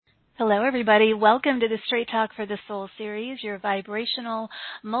Hello, everybody. Welcome to the Straight Talk for the Soul series, your vibrational,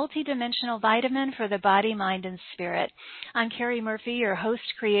 multidimensional vitamin for the body, mind, and spirit. I'm Carrie Murphy, your host,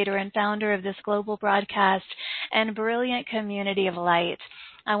 creator, and founder of this global broadcast and brilliant community of light.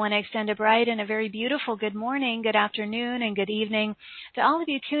 I want to extend a bright and a very beautiful good morning, good afternoon, and good evening to all of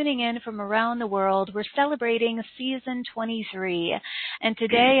you tuning in from around the world. We're celebrating season 23, and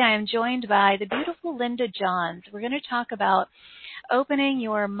today I am joined by the beautiful Linda Johns. We're going to talk about opening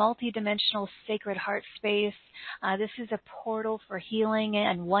your multidimensional sacred heart space. This is a portal for healing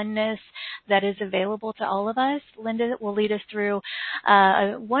and oneness that is available to all of us. Linda will lead us through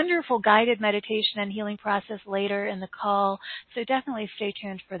a wonderful guided meditation and healing process later in the call, so definitely stay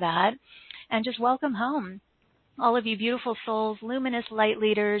tuned for that. And just welcome home, all of you beautiful souls, luminous light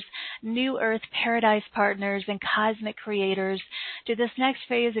leaders, new earth paradise partners, and cosmic creators, to this next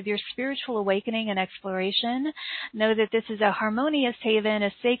phase of your spiritual awakening and exploration. Know that this is a harmonious haven, a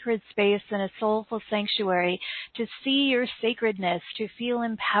sacred space, and a soulful sanctuary to see your sacredness, to feel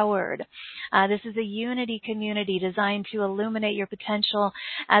empowered. This is a unity community designed to illuminate your potential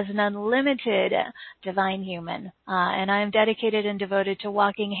as an unlimited divine human. And I am dedicated and devoted to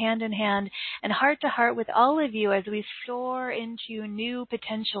walking hand in hand and heart to heart with all of you as we soar into new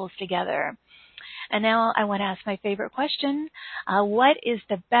potentials together. And now I want to ask my favorite question. What is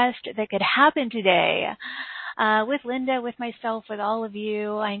the best that could happen today? With Linda, with myself, with all of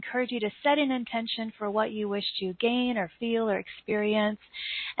you, I encourage you to set an intention for what you wish to gain or feel or experience,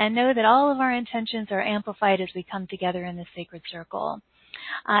 and know that all of our intentions are amplified as we come together in the sacred circle.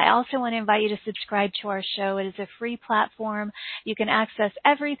 I also want to invite you to subscribe to our show. It is a free platform. You can access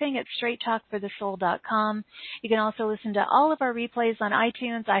everything at straighttalkforthesoul.com. You can also listen to all of our replays on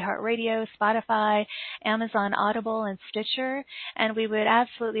iTunes, iHeartRadio, Spotify, Amazon Audible, and Stitcher. And we would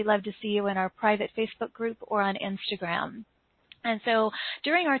absolutely love to see you in our private Facebook group or on Instagram. And so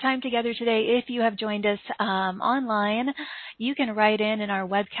during our time together today, if you have joined us online, you can write in our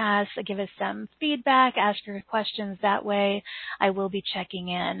webcast, give us some feedback, ask your questions that way. I will be checking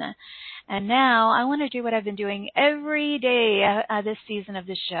in. And now I want to do what I've been doing every day this season of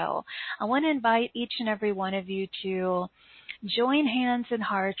the show. I want to invite each and every one of you to join hands and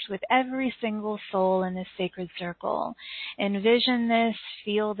hearts with every single soul in this sacred circle. Envision this,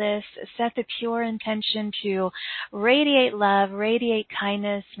 feel this, set the pure intention to radiate love, radiate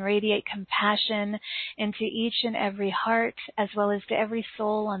kindness, and radiate compassion into each and every heart, as well as to every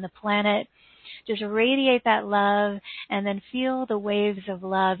soul on the planet. Just radiate that love and then feel the waves of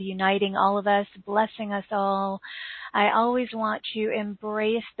love uniting all of us, blessing us all. I always want to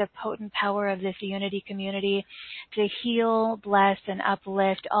embrace the potent power of this unity community to heal, bless, and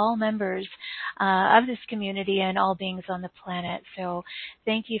uplift all members of this community and all beings on the planet. So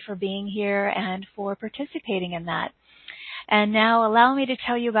thank you for being here and for participating in that. And now allow me to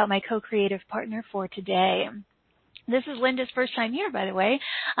tell you about my co-creative partner for today. This is Linda's first time here, by the way.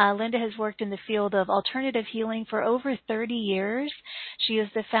 Linda has worked in the field of alternative healing for over 30 years. She is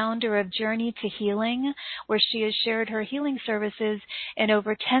the founder of Journey to Healing, where she has shared her healing services in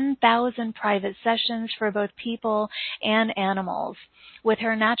over 10,000 private sessions for both people and animals. With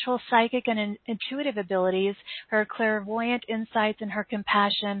her natural psychic and intuitive abilities, her clairvoyant insights, and her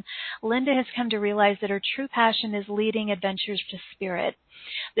compassion, Linda has come to realize that her true passion is leading adventures to spirit.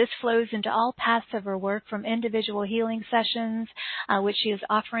 This flows into all paths of her work, from individual healing sessions, which she is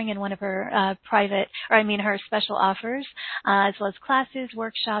offering in one of her her special offers, as well as classes,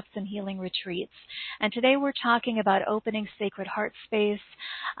 workshops, and healing retreats. And today we're talking about opening sacred heart space.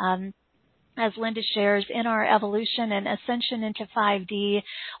 As Linda shares, in our evolution and ascension into 5D,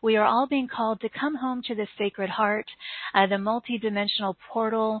 we are all being called to come home to the sacred heart, the multidimensional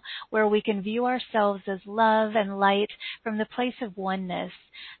portal where we can view ourselves as love and light from the place of oneness.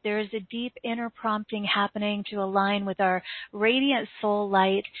 There is a deep inner prompting happening to align with our radiant soul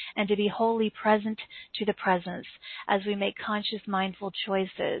light and to be wholly present to the presence as we make conscious, mindful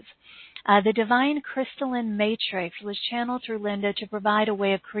choices. The divine crystalline matrix was channeled through Linda to provide a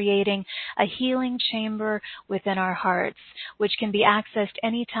way of creating a healing chamber within our hearts, which can be accessed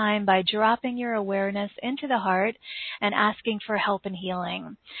anytime by dropping your awareness into the heart and asking for help in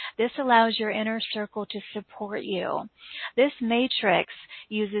healing. This allows your inner circle to support you. This matrix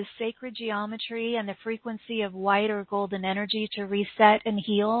uses sacred geometry and the frequency of white or golden energy to reset and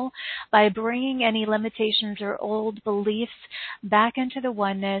heal by bringing any limitations or old beliefs back into the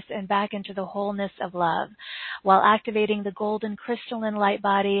oneness and back into the wholeness of love, while activating the golden crystalline light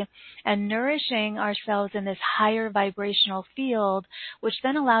body and nourishing ourselves in this higher vibrational field, which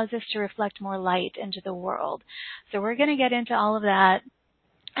then allows us to reflect more light into the world. So we're going to get into all of that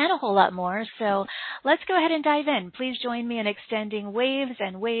and a whole lot more. So let's go ahead and dive in. Please join me in extending waves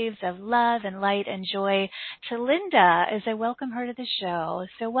and waves of love and light and joy to Linda as I welcome her to the show.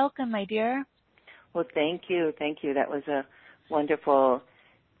 So welcome, my dear. Well, thank you. Thank you. That was a wonderful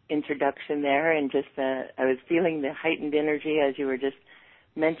introduction there. And just I was feeling the heightened energy as you were just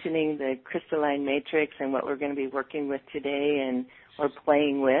mentioning the crystalline matrix and what we're going to be working with today and or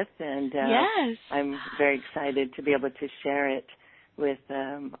playing with. And yes. I'm very excited to be able to share it with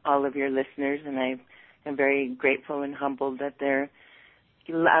all of your listeners. And I am very grateful and humbled that they're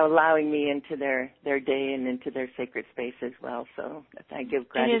allowing me into their day and into their sacred space as well. So I give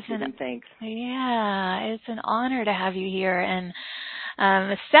gratitude and thanks. Yeah, it's an honor to have you here and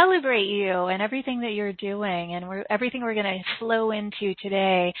celebrate you and everything that you're doing and everything we're going to flow into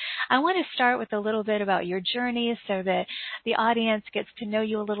today. I want to start with a little bit about your journey so that the audience gets to know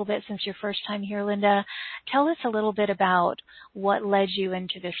you a little bit since your first time here, Linda. Tell us a little bit about what led you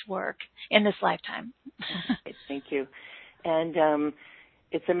into this work in this lifetime. Thank you. And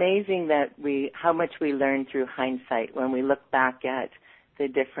it's amazing that how much we learn through hindsight when we look back at the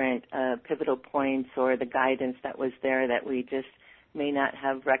different pivotal points or the guidance that was there that we just may not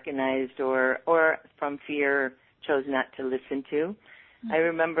have recognized or from fear chose not to listen to. Mm-hmm. I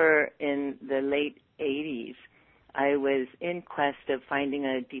remember in the late 80s, I was in quest of finding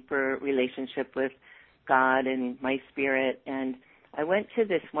a deeper relationship with God and my spirit, and I went to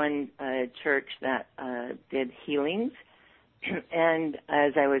this one church that did healings. And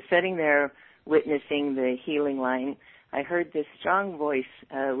as I was sitting there witnessing the healing line, I heard this strong voice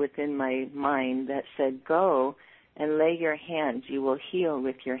within my mind that said, "Go and lay your hands. You will heal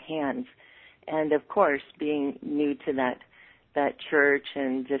with your hands." And of course, being new to that church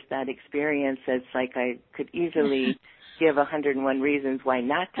and just that experience, it's like I could easily give 101 reasons why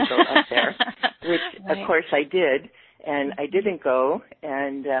not to go up there, which right. Of course I did. And I didn't go,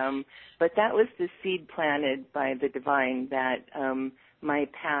 and but that was the seed planted by the divine that my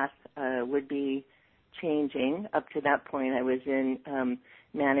path would be changing. Up to that point, I was in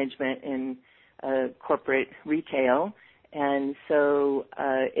management in corporate retail, and so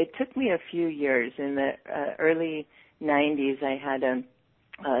it took me a few years. In the early 90s, I had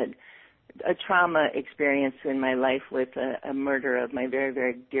a trauma experience in my life with a murder of my very,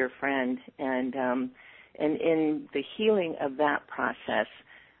 very dear friend, and in the healing of that process,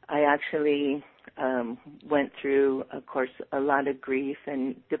 I actually went through, of course, a lot of grief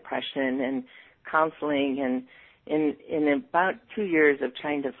and depression and counseling. And in about 2 years of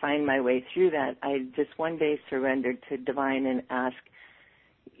trying to find my way through that, I just one day surrendered to divine and asked,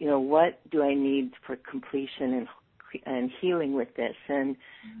 what do I need for completion and healing with this? And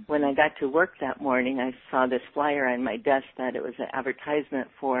when I got to work that morning, I saw this flyer on my desk that it was an advertisement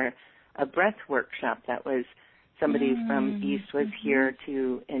for a breath workshop that was somebody from East was here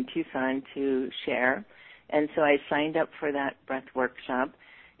in Tucson to share. And so I signed up for that breath workshop.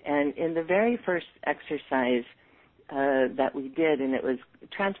 And in the very first exercise that we did, and it was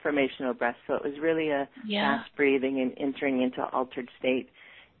transformational breath, so it was really a fast breathing and entering into altered state.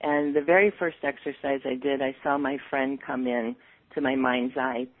 And the very first exercise I did, I saw my friend come in to my mind's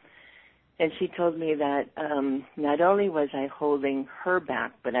eye. And she told me that not only was I holding her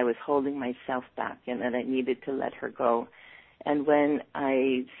back, but I was holding myself back, and that I needed to let her go. And when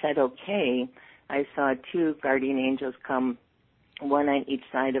I said okay, I saw 2 guardian angels come, one on each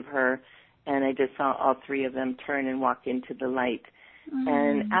side of her, and I just saw all 3 of them turn and walk into the light.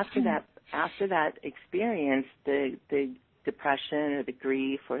 And after that experience, the depression or the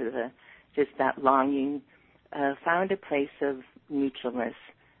grief or just that longing found a place of neutralness,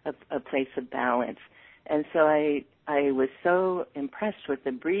 a place of balance. And so I was so impressed with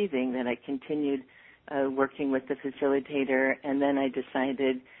the breathing that I continued working with the facilitator, and then I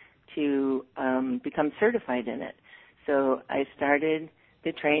decided to become certified in it. So I started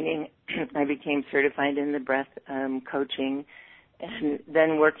the training. I became certified in the breath coaching, and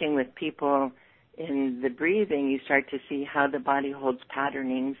then working with people in the breathing, you start to see how the body holds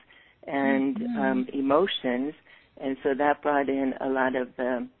patternings and emotions. And so that brought in a lot of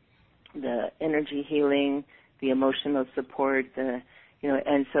the energy healing, the emotional support,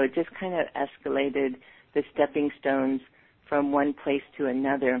 and so it just kind of escalated. The stepping stones from one place to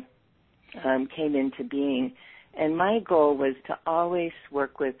another came into being. And my goal was to always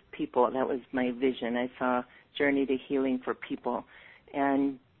work with people. That was my vision. I saw Journey to Healing for people.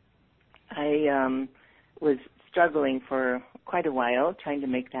 And I was struggling for quite a while trying to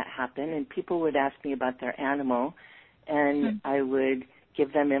make that happen. And people would ask me about their animal, and I would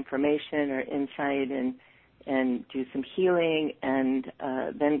give them information or insight and do some healing.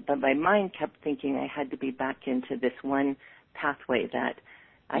 But my mind kept thinking I had to be back into this one pathway that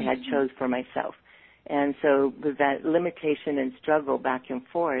I had chose for myself. And so with that limitation and struggle back and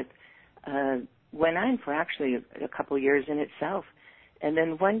forth, went on for actually a couple years in itself. And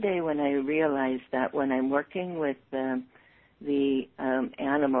then one day when I realized that when I'm working with the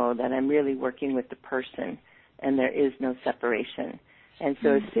animal, that I'm really working with the person, and there is no separation. And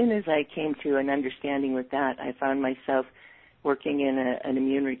so as soon as I came to an understanding with that, I found myself working in an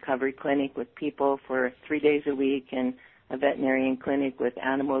immune recovery clinic with people for 3 days a week and a veterinarian clinic with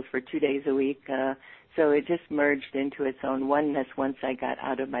animals for 2 days a week. So it just merged into its own oneness once I got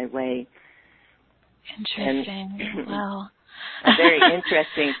out of my way. Interesting. And wow. A very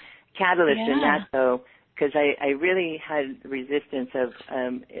interesting catalyst in that, though, because I really had resistance of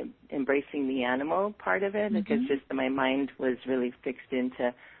embracing the animal part of it, because just my mind was really fixed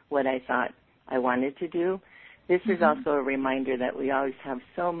into what I thought I wanted to do. This is also a reminder that we always have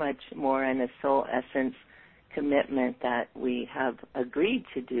so much more in a soul essence commitment that we have agreed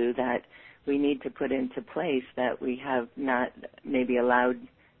to do that we need to put into place, that we have not maybe allowed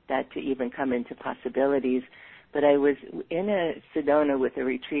that to even come into possibilities. But I was in Sedona with a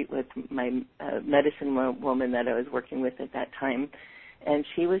retreat with my medicine woman that I was working with at that time, and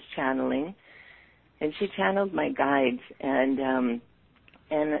she was channeling, and she channeled my guides, and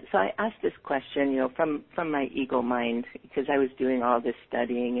so I asked this question, from my ego mind, because I was doing all this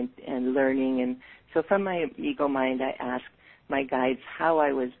studying and learning, and so from my ego mind I asked my guides how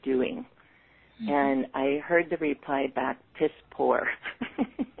I was doing. And I heard the reply back, piss poor.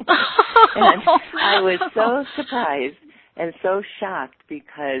 And I was so surprised and so shocked,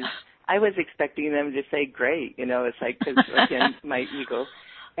 because I was expecting them to say great, it's like, because again, my ego.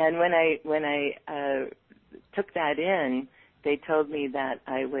 And when I took that in, they told me that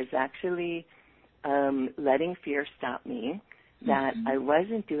I was actually letting fear stop me, that I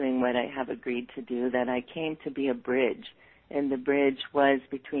wasn't doing what I have agreed to do, that I came to be a bridge. And the bridge was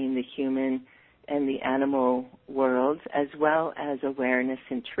between the human and the animal worlds, as well as awareness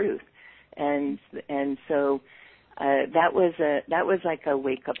and truth. And so that was like a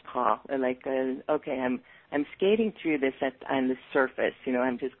wake up call, like okay, I'm skating through this on the surface,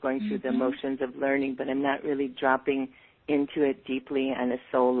 I'm just going through the motions of learning, but I'm not really dropping into it deeply on a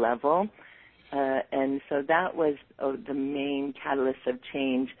soul level. And so that was the main catalyst of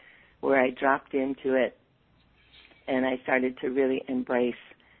change, where I dropped into it and I started to really embrace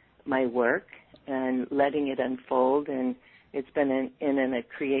my work and letting it unfold. And it's been in a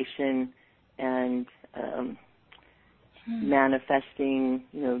creation and manifesting,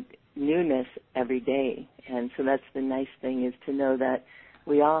 newness every day. And so that's the nice thing, is to know that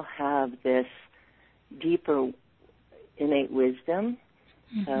we all have this deeper innate wisdom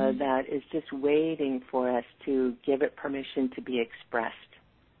that is just waiting for us to give it permission to be expressed.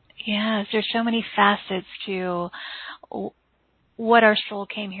 Yes, there's so many facets to what our soul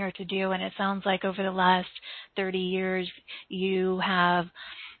came here to do, and it sounds like over the last 30 years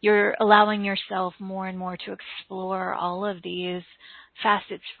you're allowing yourself more and more to explore all of these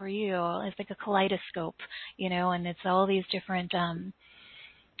facets for you. It's like a kaleidoscope, and it's all these different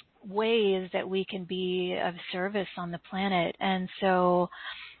ways that we can be of service on the planet. And so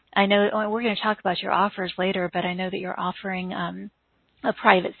I know we're going to talk about your offers later, but I know that you're offering a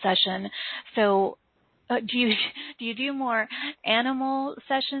private session. So do you do more animal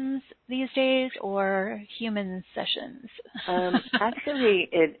sessions these days or human sessions? Actually,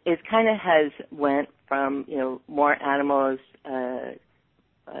 it kind of has went from more animals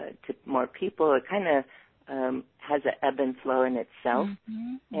to more people. It kind of has an ebb and flow in itself.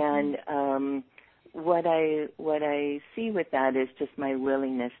 And what I see with that is just my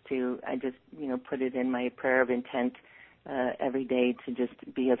willingness to, I just put it in my prayer of intent every day to just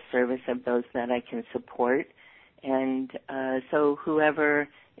be of service of those that I can support. And so whoever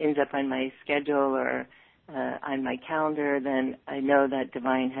ends up on my schedule or on my calendar, then I know that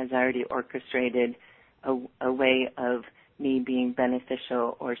Divine has already orchestrated a way of me being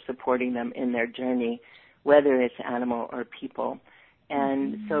beneficial or supporting them in their journey, whether it's animal or people.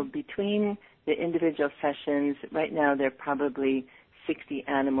 And so between the individual sessions, right now they're probably 60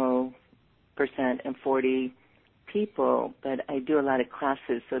 animal percent and 40 people, but I do a lot of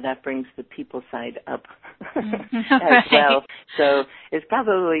classes, so that brings the people side up as well. So it's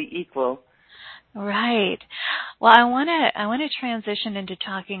probably equal. Right. Well, I want to transition into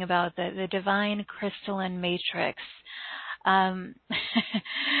talking about the divine crystalline matrix,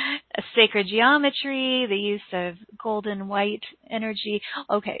 sacred geometry, the use of golden white energy.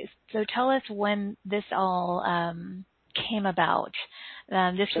 Okay, so tell us when this all came about.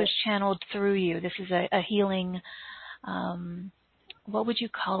 This was channeled through you. This is a healing, what would you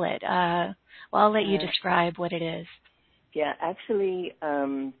call it? Well, I'll let you describe what it is. Yeah, actually,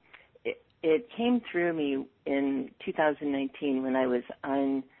 it came through me in 2019 when I was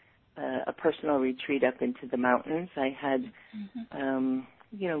on a personal retreat up into the mountains. I had,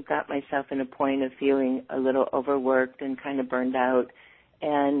 got myself in a point of feeling a little overworked and kind of burned out,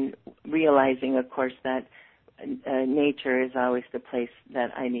 and realizing, of course, that nature is always the place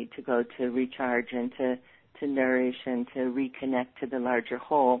that I need to go to recharge and to nourish and to reconnect to the larger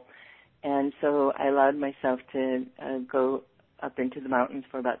whole. And so I allowed myself to go up into the mountains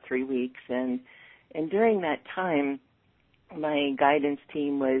for about 3 weeks. And during that time, my guidance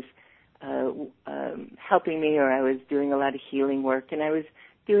team was helping me, or I was doing a lot of healing work, and I was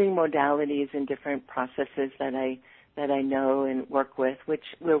doing modalities and different processes that I know and work with, which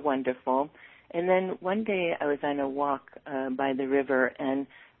were wonderful. And then one day I was on a walk by the river, and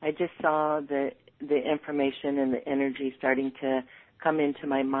I just saw the information and the energy starting to come into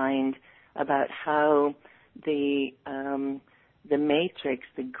my mind about how the matrix,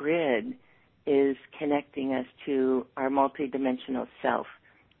 the grid, is connecting us to our multidimensional self,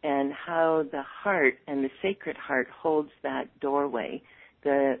 and how the heart and the sacred heart holds that doorway.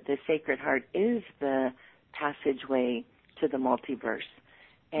 The sacred heart is the passageway to the multiverse.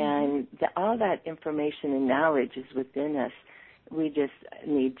 And all that information and knowledge is within us. We just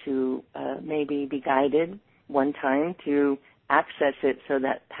need to maybe be guided one time to access it, so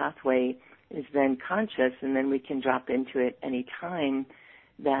that pathway is then conscious, and then we can drop into it any time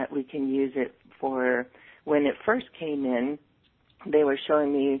that we can use it for. When it first came in, they were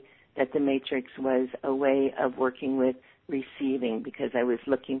showing me that the matrix was a way of working with receiving, because I was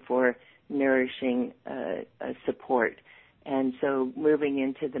looking for nourishing support. And so moving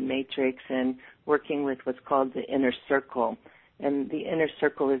into the matrix and working with what's called the inner circle. And the inner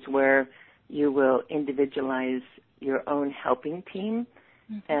circle is where you will individualize your own helping team,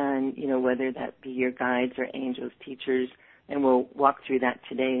 and, whether that be your guides or angels, teachers, and we'll walk through that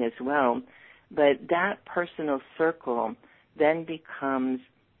today as well. But that personal circle then becomes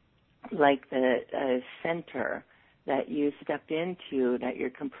like the center that you step into, that you're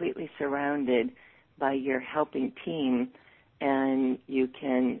completely surrounded by your helping team, and you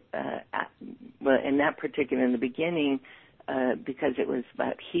can, in that particular, in the beginning, because it was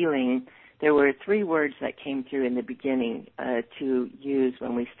about healing, there were 3 words that came through in the beginning to use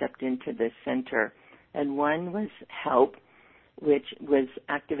when we stepped into this center. And one was help, which was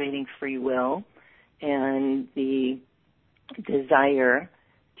activating free will and the desire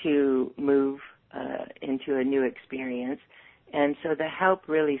to move into a new experience. And so the help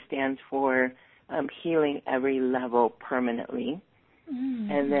really stands for healing every level permanently.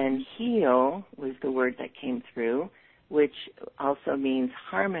 And then heal was the word that came through, which also means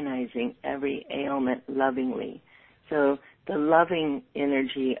harmonizing every ailment lovingly. So the loving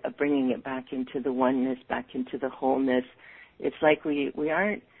energy of bringing it back into the oneness, back into the wholeness. It's like we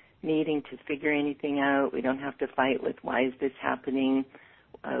aren't needing to figure anything out. We don't have to fight with, why is this happening?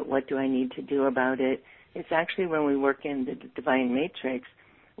 What do I need to do about it? It's actually when we work in the divine matrix,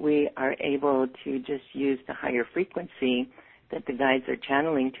 we are able to just use the higher frequency that the guides are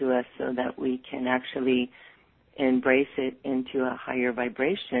channeling to us, so that we can actually embrace it into a higher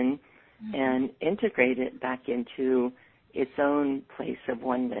vibration and integrate it back into its own place of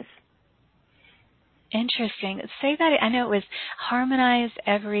oneness. Interesting. Say that. I know it was harmonize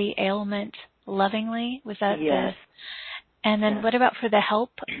every ailment lovingly. Was that? Yes. And then what about for the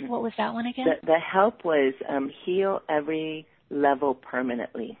help? What was that one again? The help was heal every level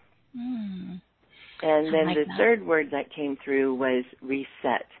permanently. And then the third word that came through was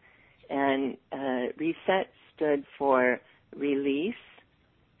reset. And reset stood for release,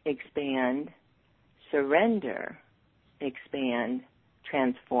 expand, surrender, expand,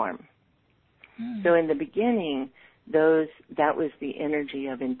 transform. So in the beginning, that was the energy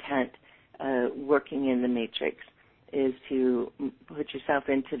of intent working in the matrix, is to put yourself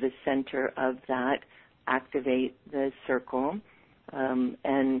into the center of that, activate the circle.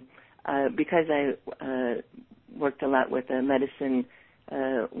 And because I worked a lot with a medicine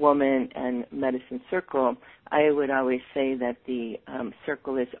woman and medicine circle, I would always say that the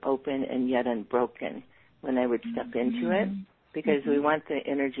circle is open and yet unbroken when I would step into it, because we want the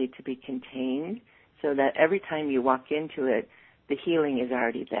energy to be contained, so that every time you walk into it, the healing is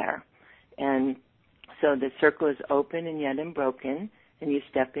already there. And so the circle is open and yet unbroken, and you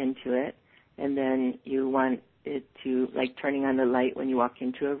step into it, and then you want it to, like turning on the light when you walk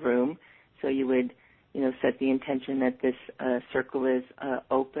into a room. So you would, set the intention that this circle is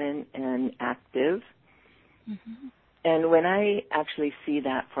open and active. And when I actually see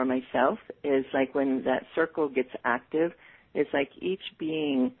that for myself, is like when that circle gets active, it's like each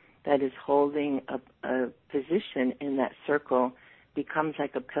being that is holding a position in that circle becomes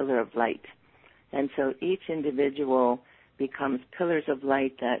like a pillar of light. And so each individual becomes pillars of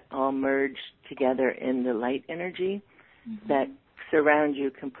light that all merge together in the light energy that surround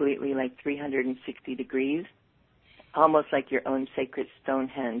you completely, like 360 degrees, almost like your own sacred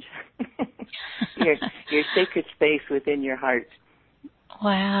Stonehenge, your sacred space within your heart.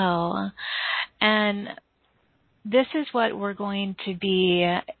 Wow. And this is what we're going to be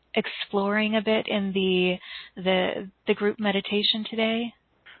exploring a bit in the group meditation today.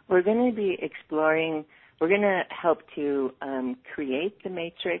 We're going to be exploring. We're going to help to create the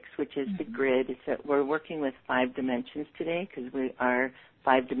matrix, which is the grid. We're working with 5 dimensions today because we are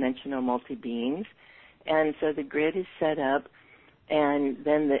 5-dimensional multi-beings. And so the grid is set up, and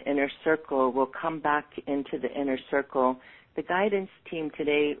then the inner circle will come back into the inner circle. The guidance team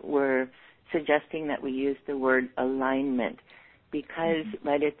today were suggesting that we use the word alignment because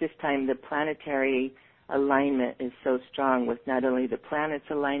right at this time the planetary alignment is so strong with not only the planets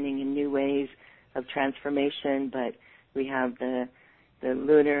aligning in new ways of transformation, but we have the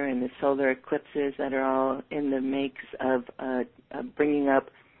lunar and the solar eclipses that are all in the mix of bringing up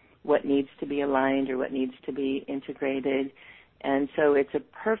what needs to be aligned or what needs to be integrated. And so it's a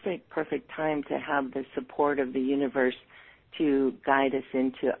perfect time to have the support of the universe to guide us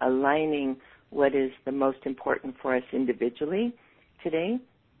into aligning what is the most important for us individually today.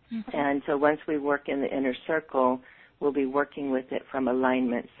 And so once we work in the inner circle, we'll be working with it from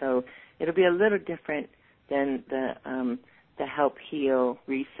alignment. So it'll be a little different than the Help Heal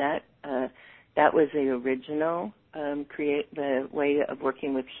Reset. That was the original the way of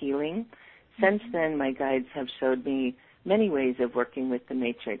working with healing. Since then, my guides have showed me many ways of working with the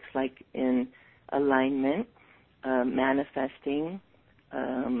matrix, like in alignment, manifesting,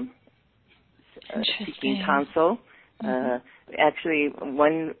 seeking counsel. Actually,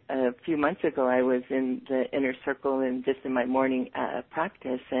 a few months ago, I was in the inner circle and just in my morning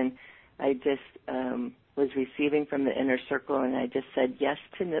practice, and I just was receiving from the inner circle, and I just said yes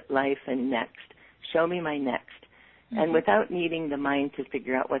to life and next. Show me my next. And without needing the mind to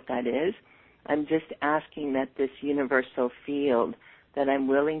figure out what that is, I'm just asking that this universal field that I'm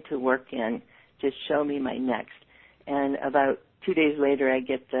willing to work in, just show me my next. And about 2 days later, I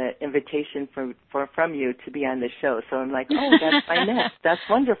get the invitation from you to be on the show. So I'm like, oh, that's my next. That's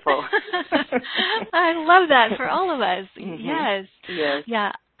wonderful. I love that for all of us. Yes.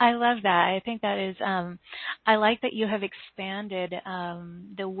 Yeah, I love that. I think that is, I like that you have expanded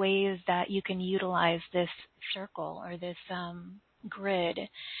the ways that you can utilize this circle or this grid.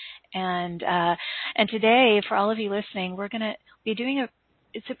 And today, for all of you listening, we're going to be doing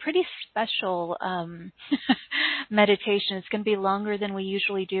it's a pretty special meditation. It's going to be longer than we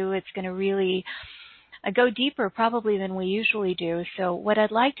usually do. It's going to really go deeper probably than we usually do. So what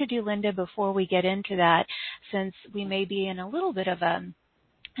I'd like to do, Linda, before we get into that, since we may be in a little bit of an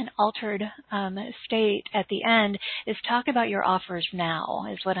altered state at the end, is talk about your offers now,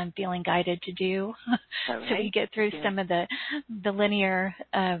 is what I'm feeling guided to do. Right. So we get through some of the linear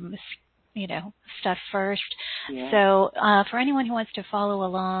stuff first. Yeah. So for anyone who wants to follow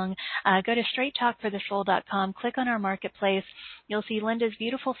along, go to straighttalkforthesoul.com, click on our marketplace. You'll see Linda's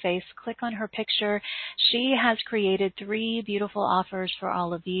beautiful face. Click on her picture. She has created 3 beautiful offers for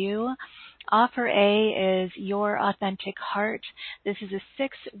all of you. Offer A is Your Authentic Heart. This is a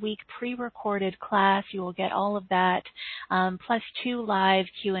 6-week pre-recorded class. You will get all of that, plus 2 live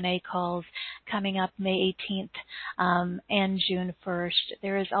Q&A calls coming up May 18th and June 1st.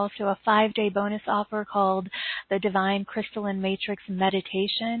 There is also a 5-day bonus offer called the Divine Crystalline Matrix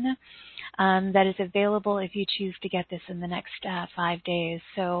Meditation that is available if you choose to get this in the next 5 days.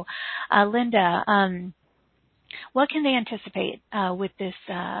 So, Linda, what can they anticipate with this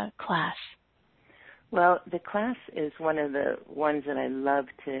class? Well, the class is one of the ones that I love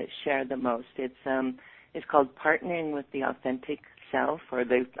to share the most. It's called Partnering with the Authentic Self, or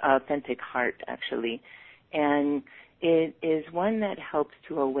the Authentic Heart, actually. And it is one that helps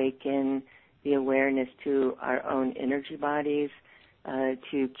to awaken the awareness to our own energy bodies,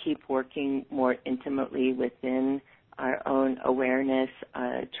 to keep working more intimately within our own awareness,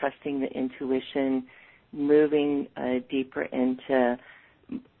 trusting the intuition, moving deeper into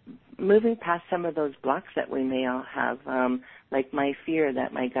moving past some of those blocks that we may all have, like my fear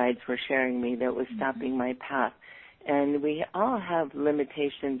that my guides were sharing me that was stopping my path. And we all have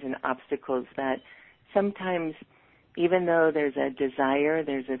limitations and obstacles that sometimes, even though there's a desire,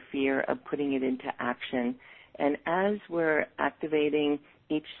 there's a fear of putting it into action. And as we're activating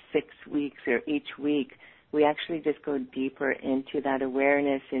each 6 weeks or each week, we actually just go deeper into that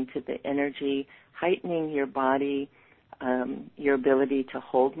awareness, into the energy, heightening your body, your ability to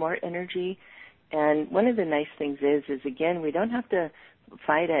hold more energy. And one of the nice things is again, we don't have to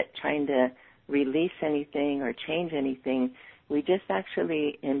fight at trying to release anything or change anything. We just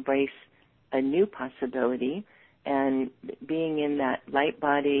actually embrace a new possibility, and being in that light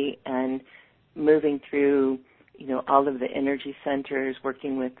body and moving through, all of the energy centers,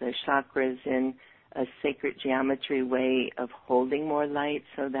 working with the chakras in a sacred geometry way of holding more light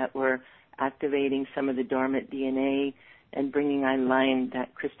so that we're activating some of the dormant DNA and bringing online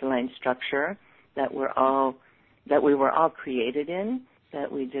that crystalline structure that we were all created in,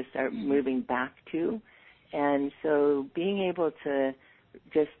 that we just are moving back to. And so being able to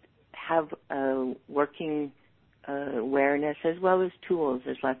just have a working awareness as well as tools.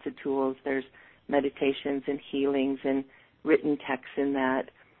 There's lots of tools. There's meditations and healings and written texts in that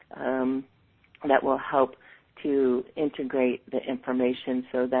that will help to integrate the information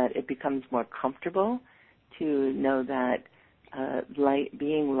so that it becomes more comfortable to know that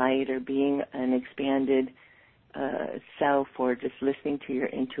being light or being an expanded self or just listening to your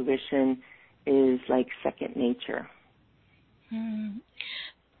intuition is like second nature.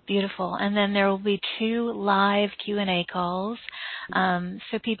 Beautiful. And then there will be 2 live Q&A calls,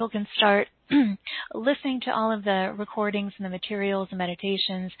 so people can start listening to all of the recordings and the materials and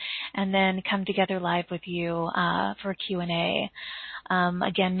meditations, and then come together live with you for Q&A.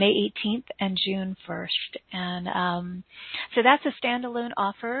 Again, May 18th and June 1st. And so that's a standalone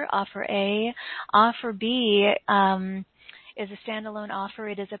offer, offer A. Offer B is a standalone offer.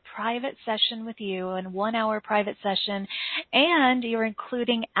 It is a private session with you, a 1-hour private session, and you're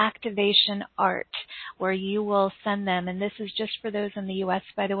including activation art where you will send them, and this is just for those in the U.S.,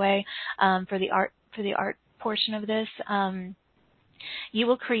 by the way, for the art portion of this. You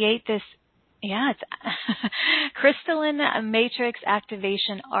will create this, it's crystalline matrix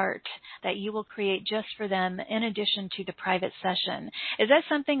activation art that you will create just for them in addition to the private session. Is that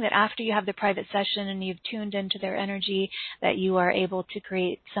something that after you have the private session and you've tuned into their energy that you are able to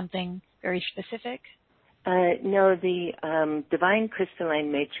create something very specific? No, the Divine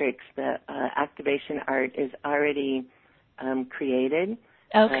Crystalline Matrix, the activation art is already created.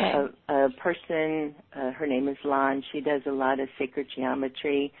 Okay. A person, her name is Lon, she does a lot of sacred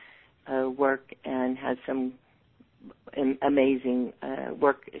geometry work and has some amazing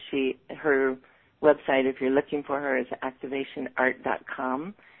work. Her website, if you're looking for her, is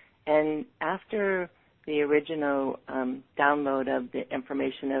activationart.com. And after the original download of the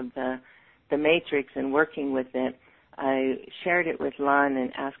information of the matrix and working with it, I shared it with Lon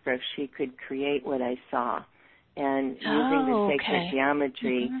and asked her if she could create what I saw. And using the sacred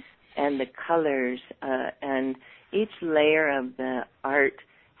geometry and the colors, and each layer of the art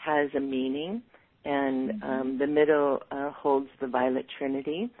has a meaning, and the middle holds the violet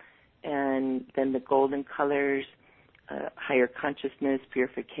trinity, and then the golden colors, higher consciousness,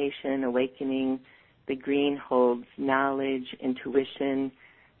 purification, awakening. The green holds knowledge, intuition,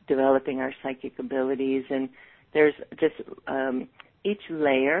 developing our psychic abilities, and there's just each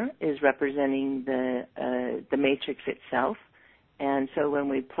layer is representing the matrix itself. And so when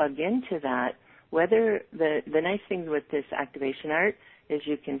we plug into that, whether the nice thing with this activation art is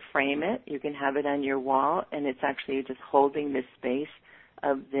you can frame it, you can have it on your wall, and it's actually just holding the space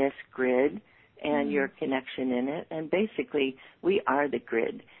of this grid and your connection in it. And basically, we are the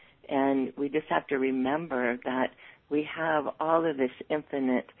grid. And we just have to remember that we have all of this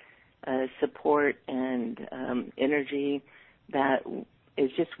infinite support and energy that is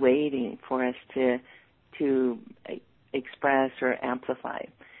just waiting for us to express or amplify.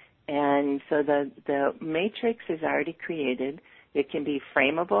 And so the matrix is already created. It can be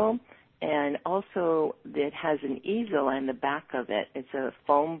frameable, and also it has an easel on the back of it. It's a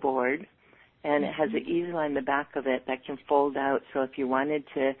foam board, and it has an easel on the back of it that can fold out. So if you wanted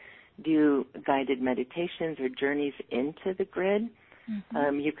to do guided meditations or journeys into the grid,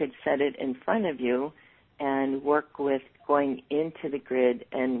 you could set it in front of you and work with going into the grid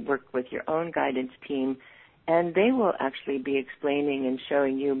and work with your own guidance team. And they will actually be explaining and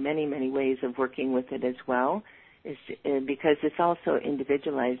showing you many, many ways of working with it as well, because it's also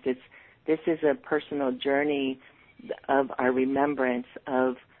individualized. This is a personal journey of our remembrance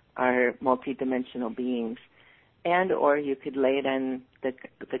of our multidimensional beings. And or you could lay it on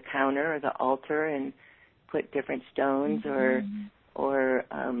the counter or the altar and put different stones or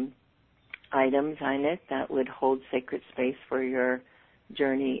items on it that would hold sacred space for your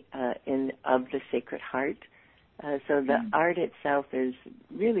journey of the Sacred Heart. So the art itself is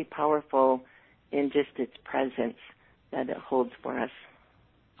really powerful in just its presence that it holds for us.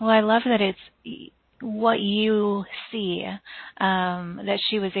 Well, I love that it's what you see, that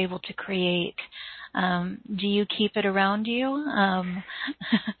she was able to create Do you keep it around you?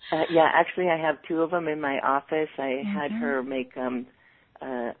 Yeah, actually, I have two of them in my office. I had her make.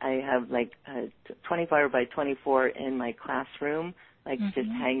 I have like 24 by 24 in my classroom, like just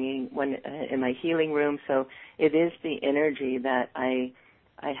hanging one in my healing room. So it is the energy that I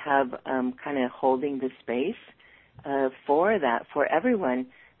have kind of holding the space for that, for everyone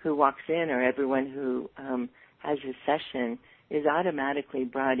who walks in or everyone who has a session is automatically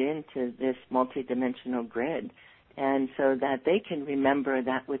brought into this multidimensional grid. And so that they can remember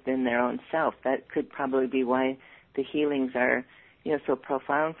that within their own self. That could probably be why the healings are, so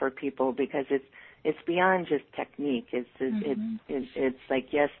profound for people, because it's beyond just technique. It's like,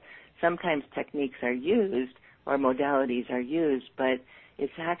 yes, sometimes techniques are used or modalities are used, but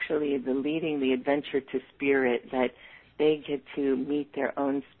it's actually the leading the adventure to spirit, that they get to meet their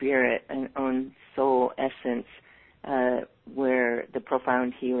own spirit and own soul essence, where the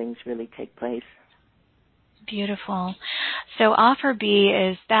profound healings really take place. Beautiful. So offer B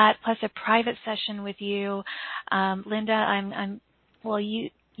is that plus a private session with you. Linda,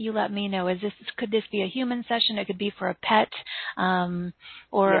 you let me know. Could this be a human session? It could be for a pet,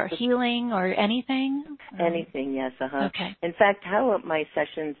 or yes, healing, or anything? Anything, yes. Okay. In fact, how my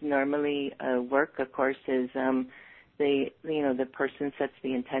sessions normally work, of course, is the person sets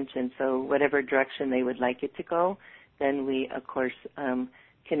the intention. So whatever direction they would like it to go, then we, of course,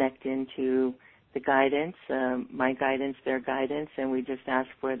 connect into the guidance, my guidance, their guidance, and we just ask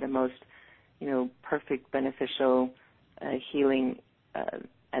for the most, perfect, beneficial healing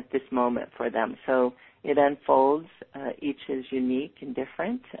at this moment for them. So it unfolds. Each is unique and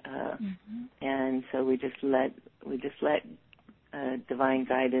different, and so we just let divine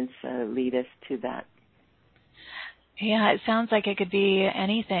guidance lead us to that. Yeah, it sounds like it could be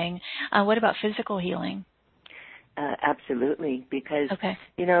anything. What about physical healing? Absolutely, because,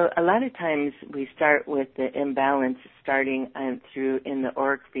 a lot of times we start with the imbalance starting through in the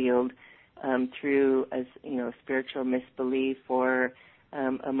auric field, through, spiritual misbelief or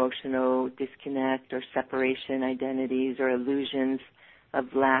emotional disconnect or separation identities or illusions of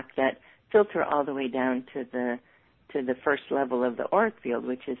lack that filter all the way down to the first level of the auric field,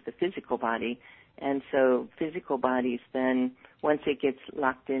 which is the physical body. And so physical bodies then, once it gets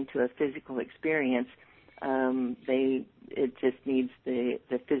locked into a physical experience, it just needs the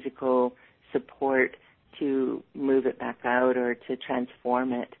physical support to move it back out or to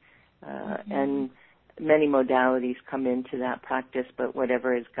transform it. And many modalities come into that practice, but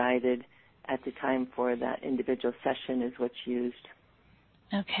whatever is guided at the time for that individual session is what's used.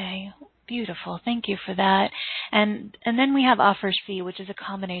 Okay, beautiful. Thank you for that. And then we have offer C, which is a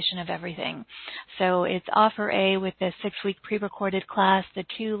combination of everything. So it's offer A with the 6-week pre-recorded class, the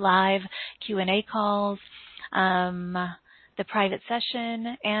 2 live Q&A calls, the private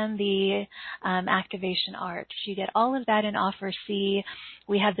session, and the activation art. You get all of that in offer C.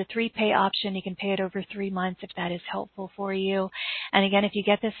 We have the 3-pay option. You can pay it over 3 months if that is helpful for you. And again, if you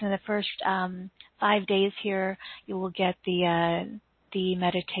get this in the first 5 days here, you will get the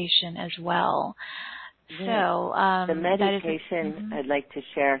meditation as well. So the meditation I'd like to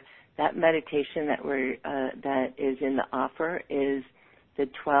share, that meditation that is in the offer is the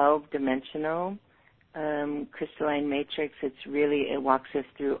 12-dimensional crystalline matrix. It walks us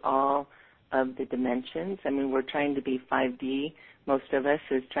through all of the dimensions. I mean, we're trying to be 5D. Most of us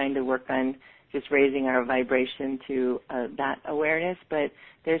is trying to work on just raising our vibration to that awareness. But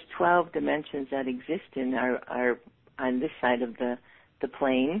there's 12 dimensions that exist in our on this side of the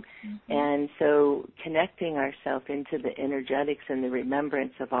plane. And so connecting ourselves into the energetics and the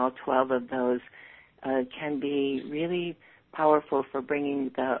remembrance of all 12 of those can be really powerful for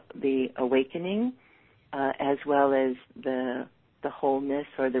bringing the awakening as well as the wholeness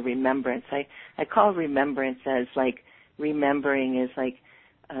or the remembrance. I call remembrance as like remembering is like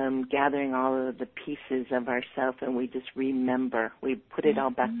gathering all of the pieces of ourself, and we just remember. We put it all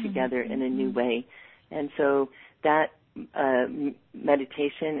back together in a new way. And so that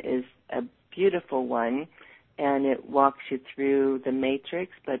meditation is a beautiful one, and it walks you through the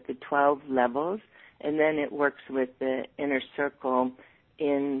matrix, but the 12 levels, and then it works with the inner circle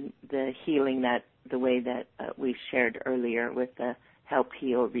in the healing, that the way that we shared earlier with the Help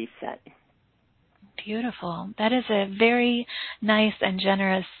Heal Reset. Beautiful. That is a very nice and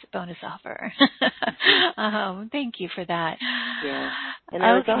generous bonus offer. Thank you for that. Yeah. And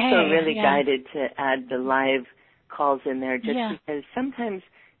I was also really guided to add the live calls in there just because sometimes,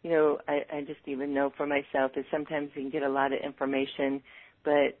 I just even know for myself is sometimes you can get a lot of information,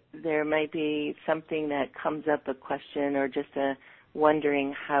 but there might be something that comes up, a question or just a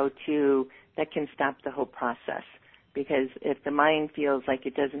wondering how to, that can stop the whole process. because if the mind feels like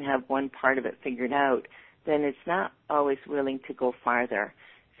it doesn't have one part of it figured out, then it's not always willing to go farther.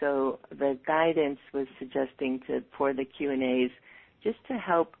 So the guidance was suggesting for the Q&As just to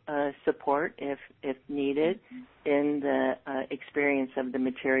help support, if needed, in the experience of the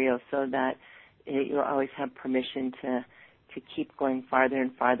material, so that you'll always have permission to keep going farther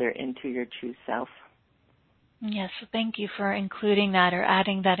and farther into your true self. Yes, thank you for including that or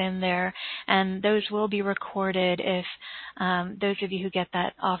adding that in there. And those will be recorded if those of you who get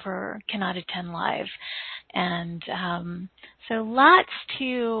that offer cannot attend live. And so lots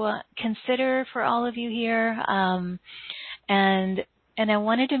to consider for all of you here. And I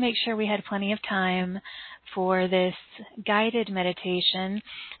wanted to make sure we had plenty of time for this guided meditation.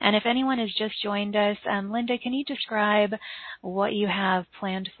 And if anyone has just joined us, Linda, can you describe what you have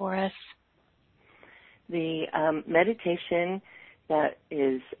planned for us? The meditation that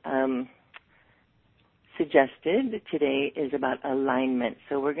is suggested today is about alignment.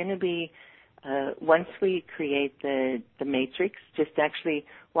 So we're going to be, once we create the matrix, just actually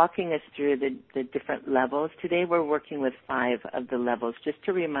walking us through the different levels. Today we're working with 5 of the levels, just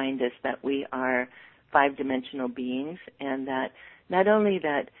to remind us that we are 5-dimensional beings, and that not only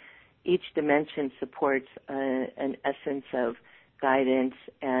that each dimension supports an essence of guidance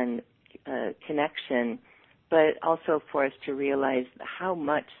and connection, but also for us to realize how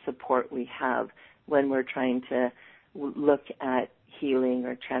much support we have when we're trying to look at healing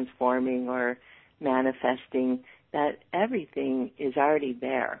or transforming or manifesting, that everything is already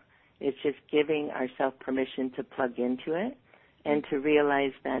there. It's just giving ourselves permission to plug into it and to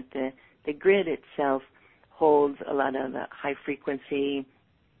realize that the grid itself holds a lot of high frequency,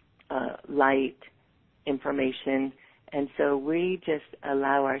 light information. And so we just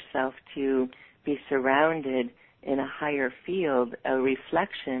allow ourselves to be surrounded in a higher field, a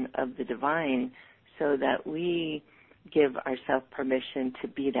reflection of the divine, so that we give ourselves permission to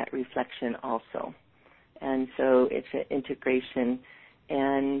be that reflection also. And so it's an integration.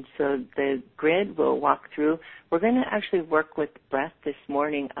 And so the grid will walk through. We're going to actually work with breath this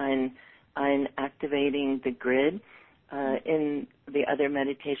morning on activating the grid. In the other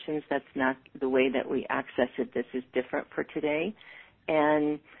meditations, that's not the way that we access it. This is different for today.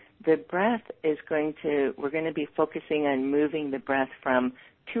 And the breath is we're going to be focusing on moving the breath from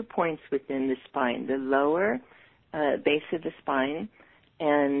 2 points within the spine, the lower base of the spine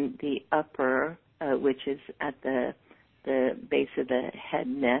and the upper, which is at the base of the head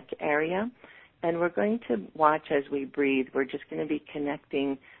neck area. And we're going to watch as we breathe. We're just going to be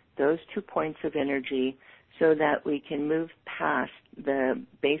connecting those 2 points of energy so that we can move past the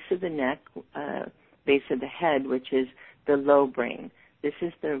base of the neck, base of the head, which is the low brain. This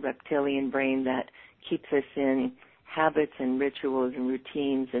is the reptilian brain that keeps us in habits and rituals and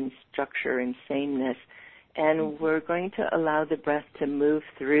routines and structure and sameness. And we're going to allow the breath to move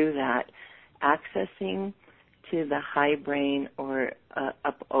through that, accessing to the high brain or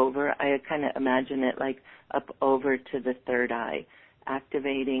up over. I kind of imagine it like up over to the third eye,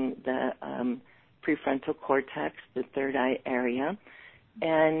 activating the prefrontal cortex, the third eye area.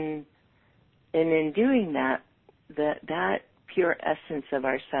 And in doing that, that pure essence of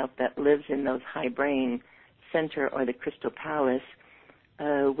ourself that lives in those high brain center or the crystal palace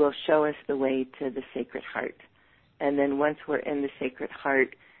will show us the way to the sacred heart. And then once we're in the sacred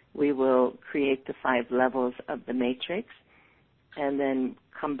heart, we will create the 5 levels of the matrix and then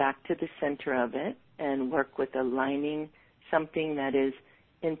come back to the center of it and work with aligning something that is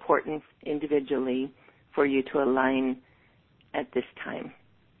important individually for you to align at this time.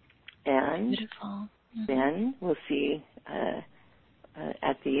 And Beautiful. then we'll see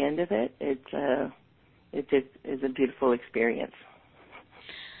at the end of it, it just is a beautiful experience.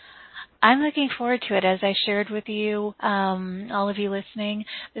 I'm looking forward to it. As I shared with you, all of you listening,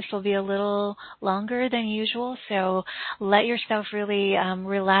 this will be a little longer than usual, so let yourself really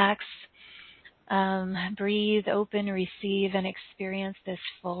relax, breathe, open, receive, and experience this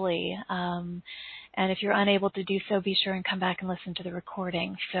fully. And if you're unable to do so, be sure and come back and listen to the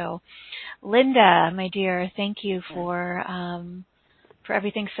recording. So, Linda, my dear, thank you for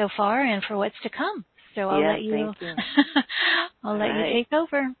everything so far and for what's to come. So I'll let you. I'll let you take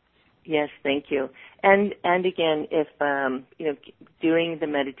over. Yes, thank you. And again, if doing the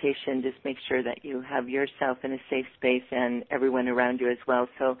meditation, just make sure that you have yourself in a safe space and everyone around you as well.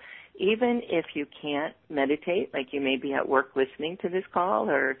 So even if you can't meditate, like you may be at work listening to this call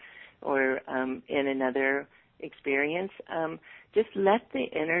or in another experience, just let the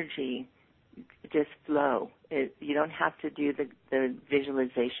energy just flow. You don't have to do the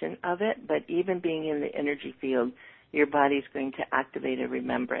visualization of it, but even being in the energy field, your body's going to activate a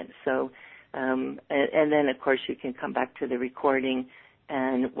remembrance. So And then, of course, you can come back to the recording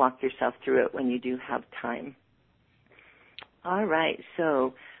and walk yourself through it when you do have time. All right,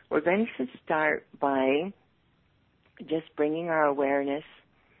 so we're going to start by just bringing our awareness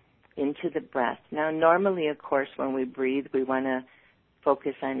into the breath. Now, normally, of course, when we breathe, we want to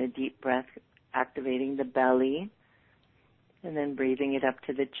focus on a deep breath, activating the belly, and then breathing it up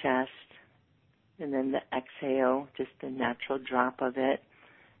to the chest, and then the exhale, just the natural drop of it.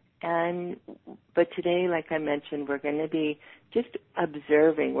 But today, like I mentioned, we're going to be just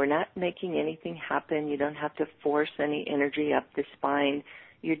observing. We're not making anything happen. You don't have to force any energy up the spine.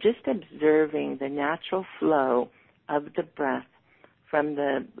 You're just observing the natural flow of the breath from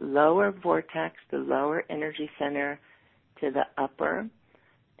the lower vortex, the lower energy center, to the upper.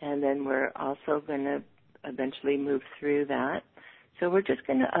 And then we're also going to eventually move through that. So we're just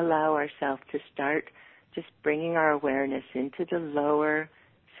going to allow ourselves to start just bringing our awareness into the lower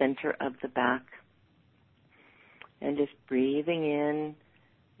center of the back, and just breathing in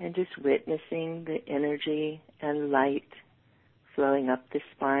and just witnessing the energy and light flowing up the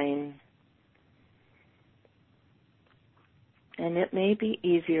spine. And it may be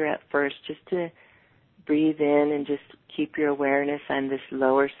easier at first just to breathe in and just keep your awareness on this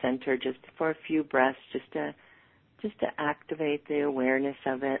lower center just for a few breaths, just to activate the awareness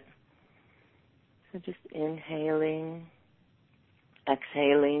of it. So just inhaling,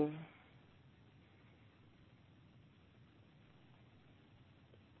 exhaling.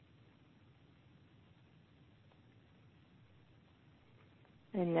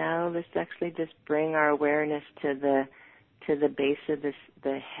 And now let's actually just bring our awareness to the base of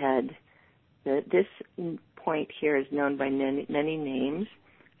the head. This point here is known by many names.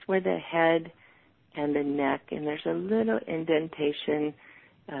 It's where the head and the neck, and there's a little indentation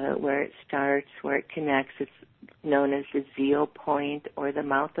where it starts, where it connects. It's known as the zeal point or the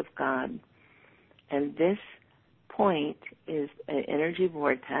mouth of God. And this point is an energy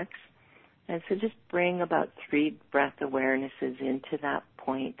vortex. And so just bring about 3 breath awarenesses into that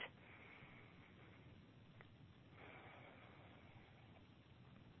point.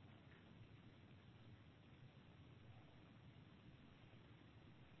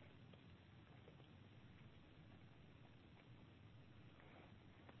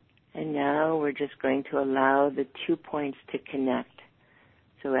 And now we're just going to allow the 2 points to connect.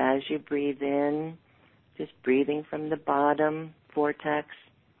 So as you breathe in, just breathing from the bottom vortex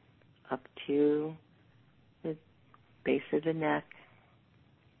up to the base of the neck.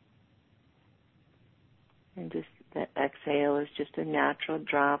 And just the exhale is just a natural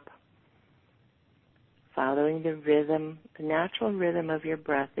drop, following the rhythm, the natural rhythm of your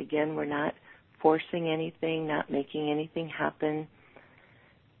breath. Again, we're not forcing anything, not making anything happen.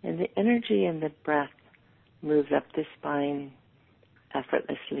 And the energy in the breath moves up the spine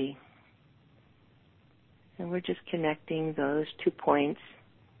effortlessly. And we're just connecting those 2 points.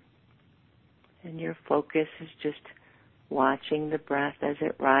 And your focus is just watching the breath as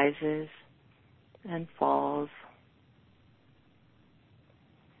it rises and falls.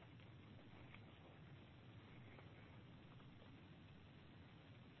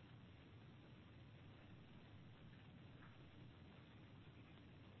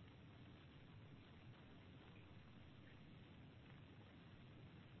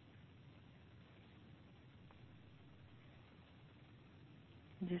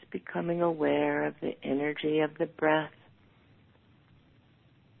 Just becoming aware of the energy of the breath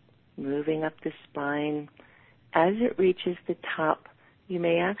moving up the spine. As it reaches the top, you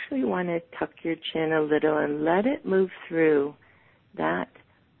may actually want to tuck your chin a little and let it move through that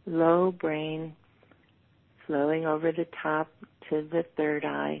low brain, flowing over the top to the third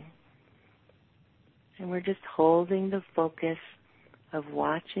eye. And we're just holding the focus of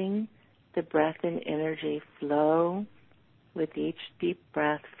watching the breath and energy flow with each deep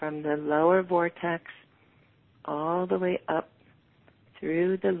breath from the lower vortex all the way up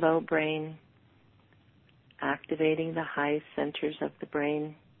through the low brain, activating the high centers of the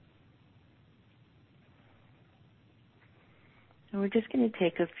brain. And we're just going to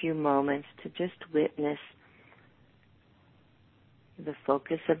take a few moments to just witness. The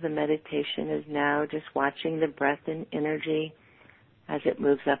focus of the meditation is now just watching the breath and energy as it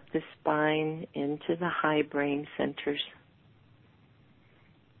moves up the spine into the high brain centers.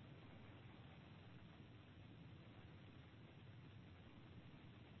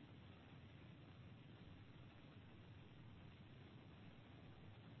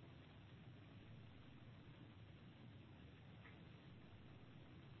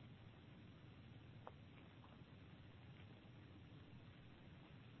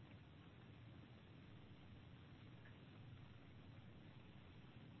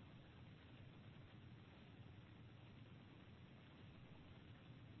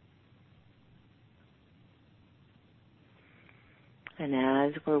 And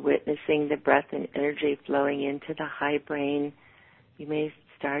as we're witnessing the breath and energy flowing into the high brain, you may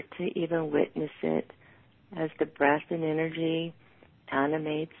start to even witness it as the breath and energy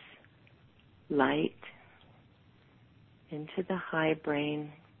animates light into the high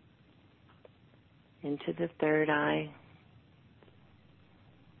brain, into the third eye,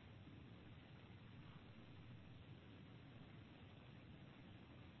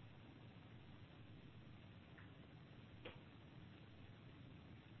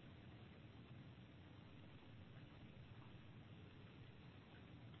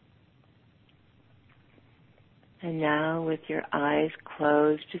 and now with your eyes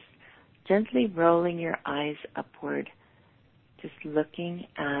closed, just gently rolling your eyes upward, just looking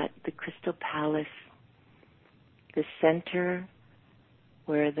at the crystal palace, the center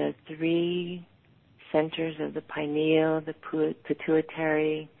where the three centers of the pineal, the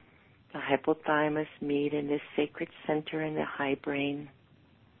pituitary, the hypothalamus meet in this sacred center in the high brain.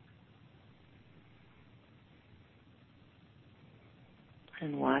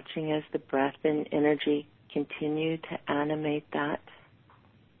 And watching as the breath and energy continue to animate that.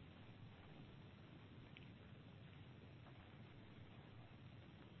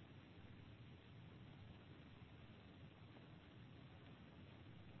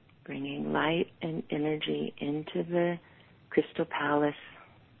 Bringing light and energy into the crystal palace.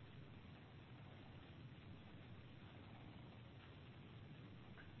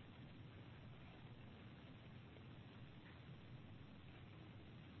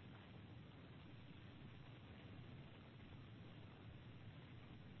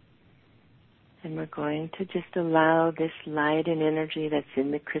 And we're going to just allow this light and energy that's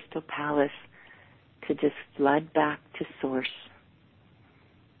in the crystal palace to just flood back to source.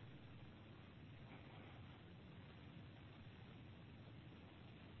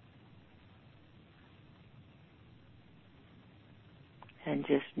 And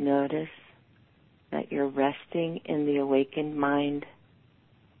just notice that you're resting in the awakened mind.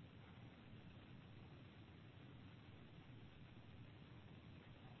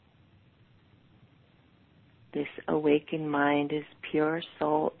 This awakened mind is pure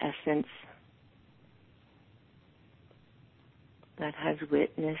soul essence that has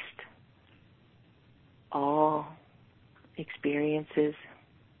witnessed all experiences.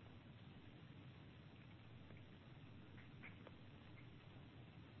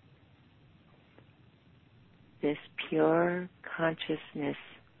 This pure consciousness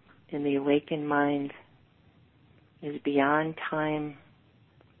in the awakened mind is beyond time,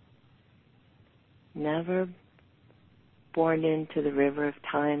 never born into the river of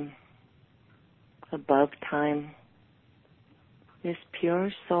time, above time. This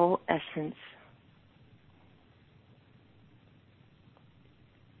pure soul essence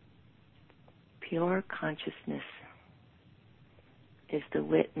pure consciousness is the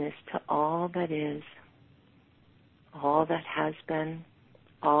witness to all that is, all that has been,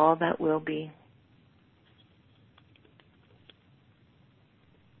 all that will be.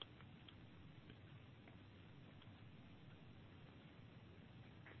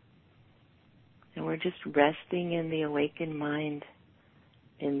 And we're just resting in the awakened mind,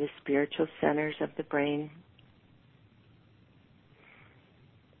 in the spiritual centers of the brain.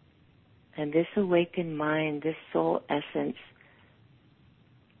 And this awakened mind, this soul essence,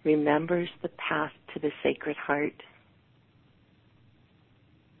 remembers the path to the Sacred Heart.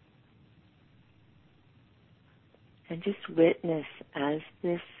 And just witness as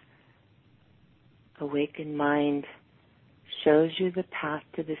this awakened mind shows you the path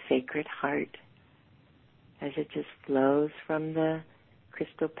to the Sacred Heart, as it just flows from the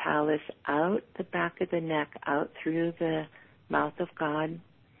crystal palace out the back of the neck, out through the mouth of God,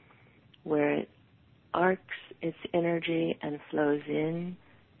 where it arcs its energy and flows in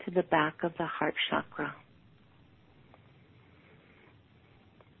to the back of the heart chakra.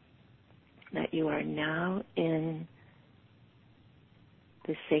 That you are now in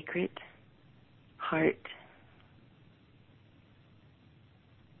the Sacred Heart.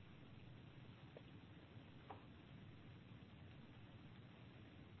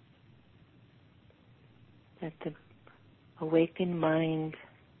 That the awakened mind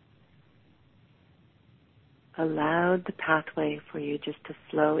allowed the pathway for you just to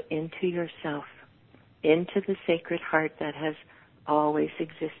flow into yourself, into the Sacred Heart that has always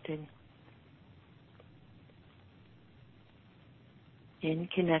existed, in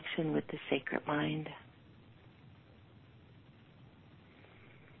connection with the Sacred Mind.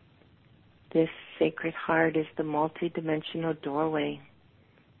 This Sacred Heart is the multidimensional doorway.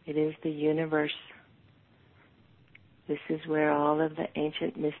 It is the universe. This is where all of the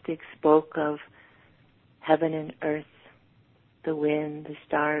ancient mystics spoke of heaven and earth, the wind, the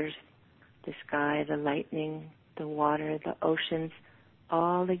stars, the sky, the lightning, the water, the oceans,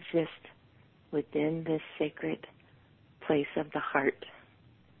 all exist within this sacred place of the heart.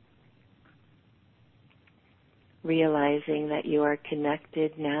 Realizing that you are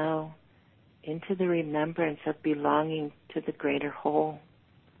connected now into the remembrance of belonging to the greater whole.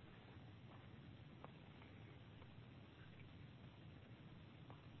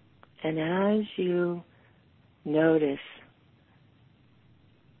 And as you notice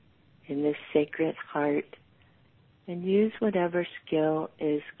in this sacred heart, and use whatever skill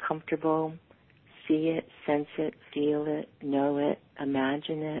is comfortable, see it, sense it, feel it, know it,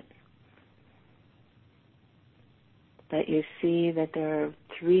 imagine it, that you see that there are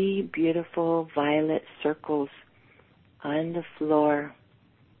 3 beautiful violet circles on the floor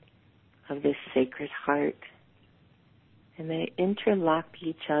of this sacred heart. And they interlock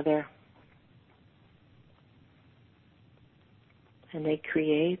each other. And they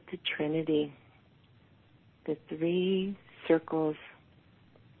create the Trinity, the 3 circles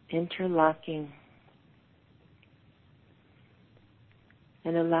interlocking.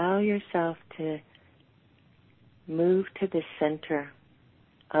 And allow yourself to move to the center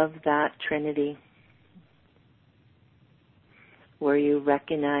of that Trinity, where you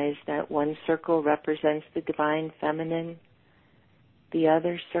recognize that one circle represents the divine feminine, the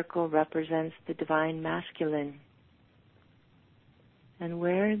other circle represents the divine masculine. And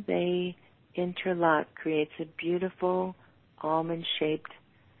where they interlock creates a beautiful almond-shaped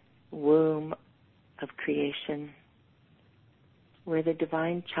womb of creation, where the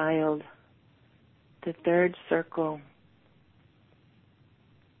divine child, the 3rd circle,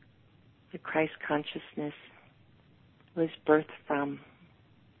 the Christ consciousness, was birthed from.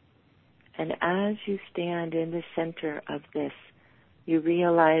 And as you stand in the center of this, you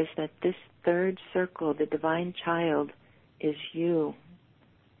realize that this 3rd circle, the divine child, is you.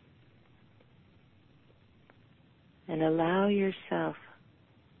 And allow yourself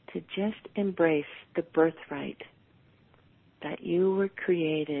to just embrace the birthright that you were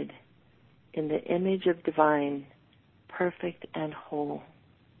created in the image of divine, perfect and whole.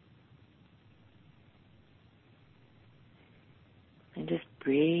 And just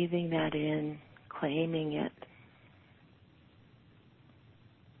breathing that in, claiming it.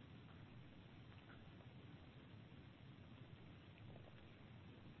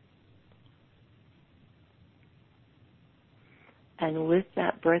 And with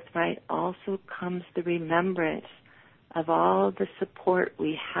that birthright also comes the remembrance of all the support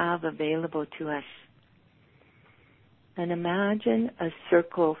we have available to us. And imagine a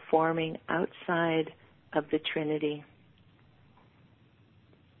circle forming outside of the Trinity.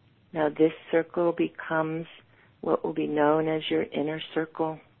 Now this circle becomes what will be known as your inner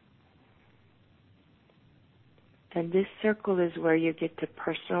circle. And this circle is where you get to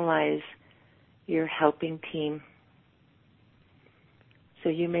personalize your helping team. So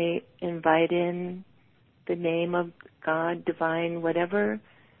you may invite in the name of God, divine, whatever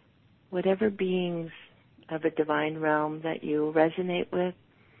beings of a divine realm that you resonate with,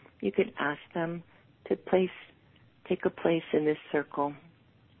 you could ask them to take a place in this circle.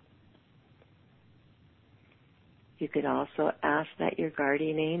 You could also ask that your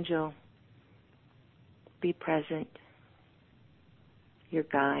guardian angel be present, your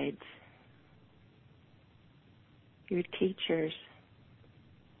guides, your teachers,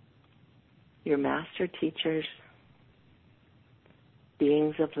 your master teachers,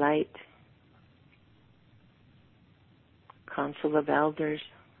 beings of light, council of elders,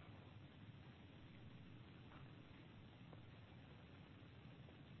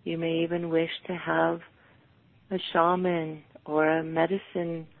 you may even wish to have a shaman or a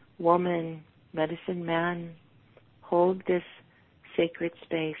medicine woman, medicine man hold this sacred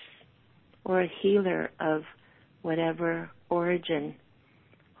space, or a healer of whatever origin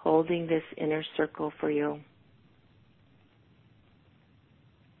holding this inner circle for you.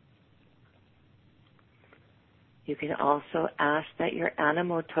 You can also ask that your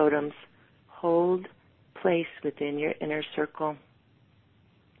animal totems hold place within your inner circle.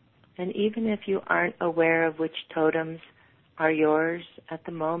 And even if you aren't aware of which totems are yours at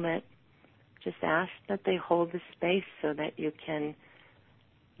the moment, just ask that they hold the space so that you can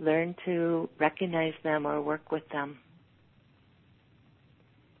learn to recognize them or work with them.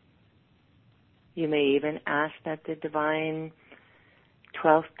 You may even ask that the divine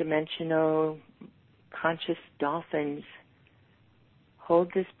 12th dimensional conscious dolphins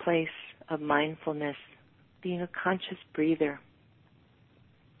hold this place of mindfulness, being a conscious breather.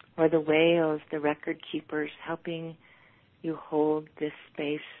 Or the whales, the record keepers, helping you hold this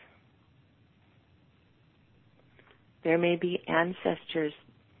space. There may be ancestors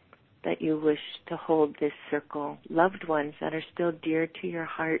that you wish to hold this circle, loved ones that are still dear to your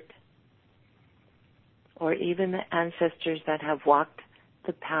heart, or even the ancestors that have walked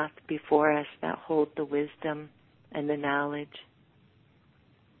the path before us that hold the wisdom and the knowledge.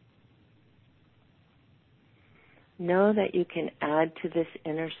 Know that you can add to this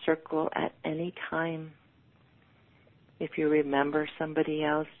inner circle at any time. If you remember somebody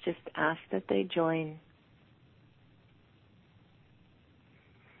else, just ask that they join.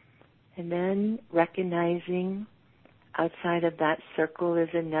 And then recognizing outside of that circle is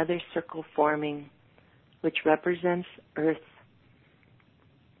another circle forming, which represents earth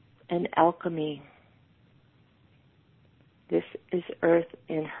and alchemy. This is earth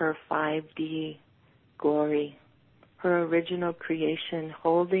in her 5D glory, her original creation,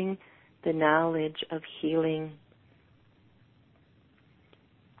 holding the knowledge of healing,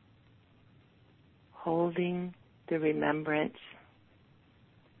 holding the remembrance.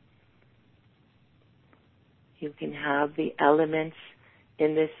 You can have the elements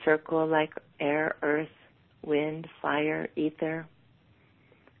in this circle like air, earth, wind, fire, ether,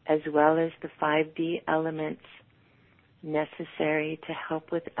 as well as the 5D elements necessary to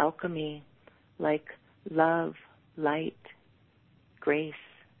help with alchemy like love, light, grace,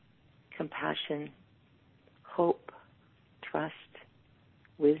 compassion, hope, trust,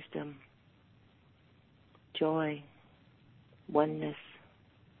 wisdom, joy, oneness,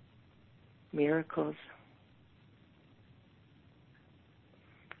 miracles.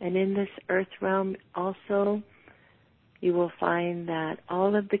 And in this earth realm also, you will find that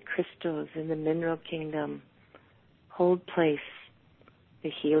all of the crystals in the mineral kingdom hold place. The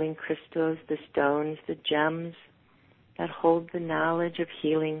healing crystals, the stones, the gems that hold the knowledge of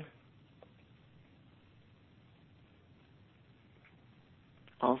healing.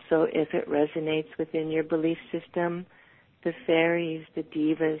 Also, if it resonates within your belief system, the fairies, the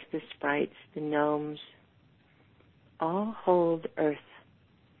divas, the sprites, the gnomes, all hold earth.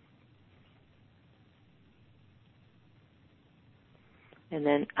 And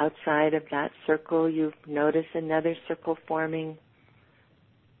then outside of that circle, you notice another circle forming,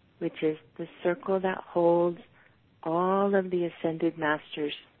 which is the circle that holds all of the ascended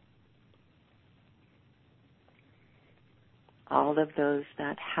masters. All of those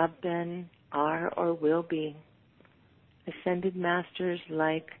that have been, are, or will be. Ascended masters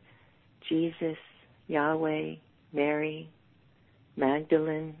like Jesus, Yahweh, Mary,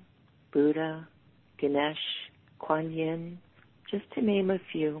 Magdalene, Buddha, Ganesh, Kuan Yin, just to name a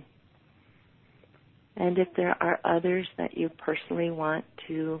few. And if there are others that you personally want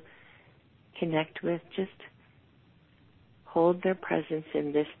to connect with, just hold their presence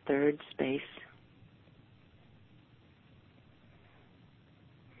in this third space.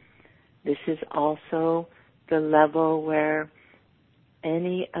 This is also the level where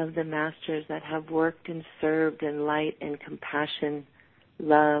any of the masters that have worked and served in light and compassion,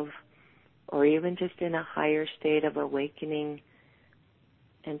 love, or even just in a higher state of awakening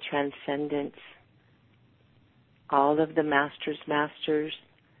and transcendence, all of the masters' masters,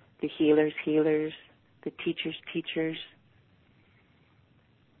 the healers' healers, the teachers' teachers,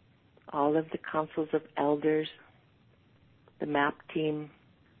 all of the councils of elders, the MAP team,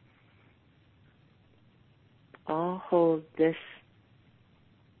 all hold this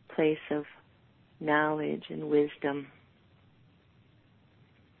place of knowledge and wisdom.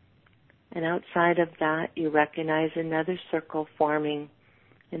 And outside of that, you recognize another circle forming,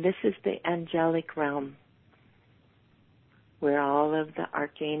 and this is the angelic realm, where all of the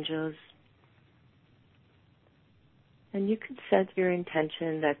archangels, and you could set your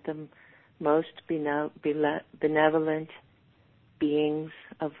intention that the most benevolent beings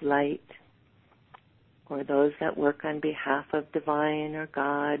of light, or those that work on behalf of divine or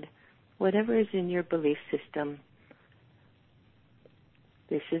God, whatever is in your belief system.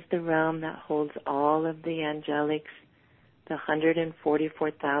 This is the realm that holds all of the angelics, the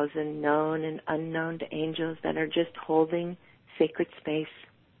 144,000 known and unknown angels that are just holding sacred space.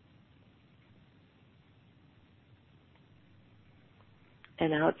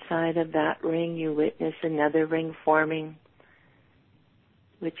 And outside of that ring, you witness another ring forming,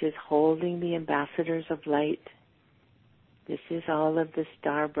 which is holding the ambassadors of light. This is all of the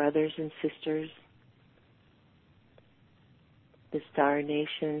star brothers and sisters, the star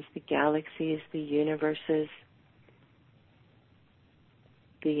nations, the galaxies, the universes,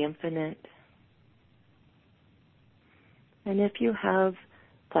 the infinite. And if you have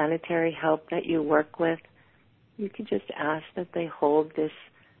planetary help that you work with, you can just ask that they hold this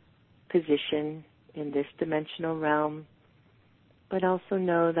position in this dimensional realm, but also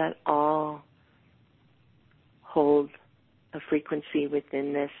know that all hold a frequency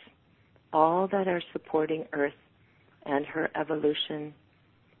within this, all that are supporting Earth and her evolution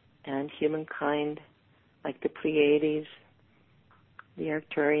and humankind, like the Pleiades, the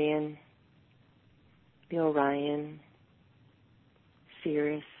Arcturian, the Orion,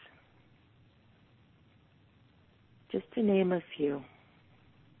 Sirius, just to name a few,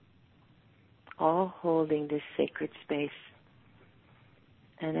 all holding this sacred space.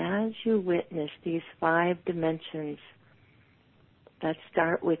 And as you witness these 5 dimensions that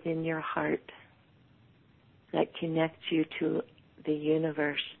start within your heart, that connect you to the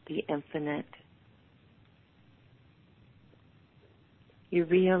universe, the infinite, you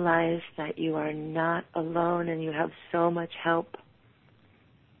realize that you are not alone and you have so much help,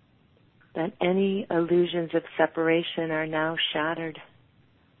 that any illusions of separation are now shattered.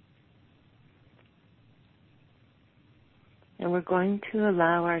 And we're going to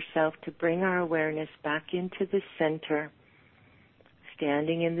allow ourselves to bring our awareness back into the center,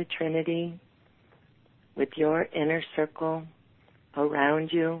 standing in the Trinity with your inner circle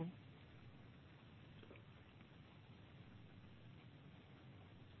around you.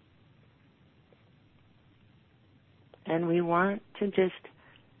 And we want to just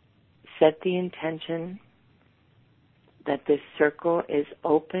set the intention that this circle is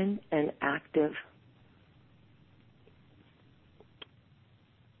open and active.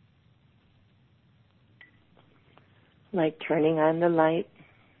 Like turning on the light.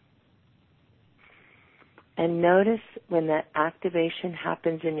 And notice when that activation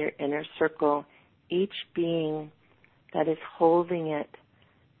happens in your inner circle, each being that is holding it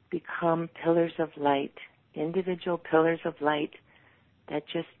become pillars of light, individual pillars of light that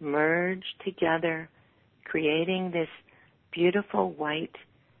just merge together, creating this beautiful white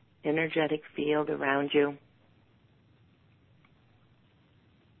energetic field around you.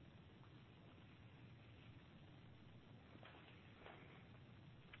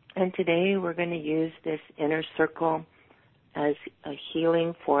 And today we're going to use this inner circle as a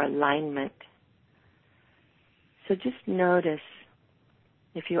healing for alignment. So just notice,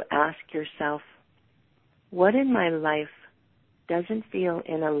 if you ask yourself, what in my life doesn't feel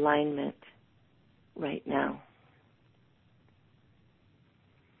in alignment right now?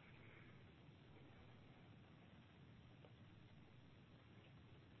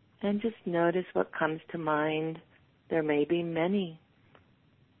 And just notice what comes to mind. There may be many.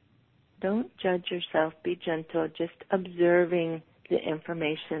 Don't judge yourself. Be gentle. Just observing the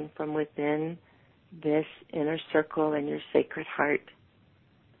information from within this inner circle and your sacred heart.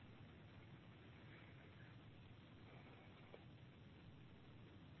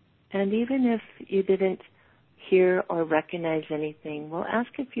 And even if you didn't hear or recognize anything, we'll ask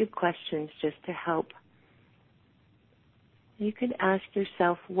a few questions just to help. You could ask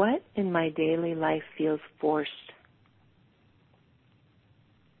yourself, what in my daily life feels forced?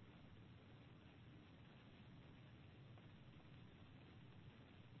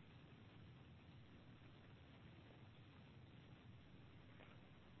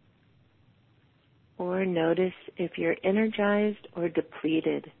 Or notice if you're energized or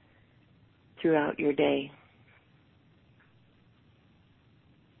depleted throughout your day.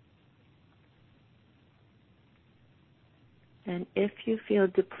 And if you feel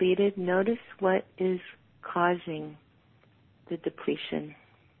depleted, notice what is causing the depletion.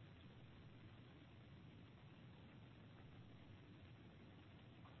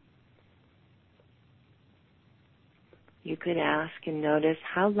 You could ask and notice,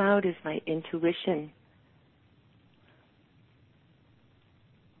 how loud is my intuition?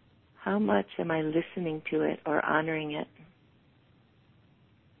 How much am I listening to it or honoring it?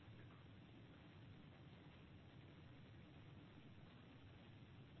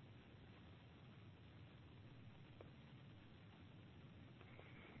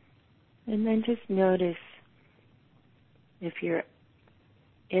 And then just notice if you're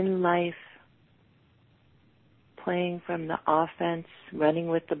in life playing from the offense, running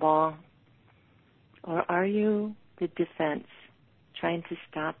with the ball, or are you the defense, trying to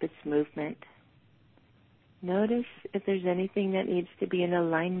stop its movement? Notice if there's anything that needs to be in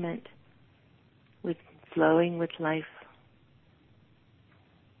alignment with flowing with life.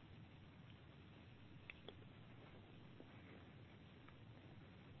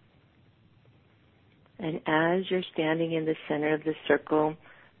 And as you're standing in the center of the circle,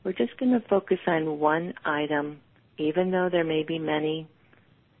 we're just going to focus on one item, even though there may be many.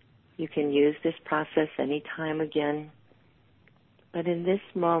 You can use this process anytime again. But in this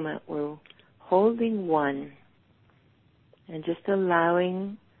moment, we're holding one and just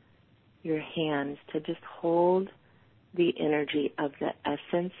allowing your hands to just hold the energy of the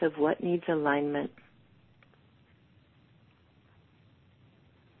essence of what needs alignment.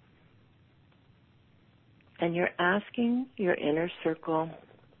 And you're asking your inner circle,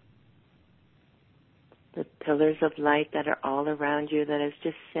 the pillars of light that are all around you, that is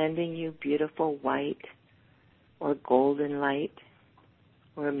just sending you beautiful white or golden light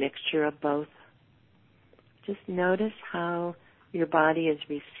or a mixture of both. Just notice how your body is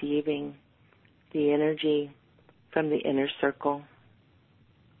receiving the energy from the inner circle,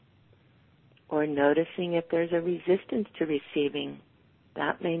 or noticing if there's a resistance to receiving.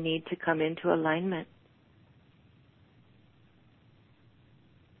 That may need to come into alignment.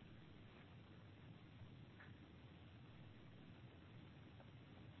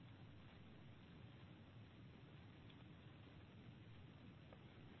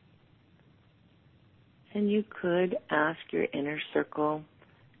 And you could ask your inner circle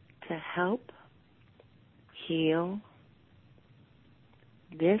to help heal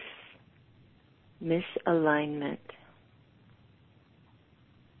this misalignment.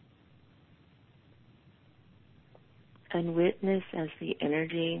 And witness as the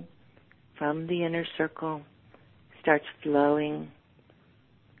energy from the inner circle starts flowing,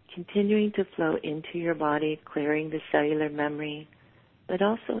 continuing to flow into your body, clearing the cellular memory, but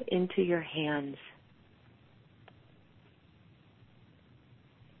also into your hands.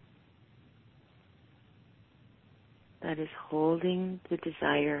 That is holding the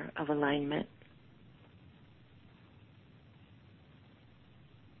desire of alignment.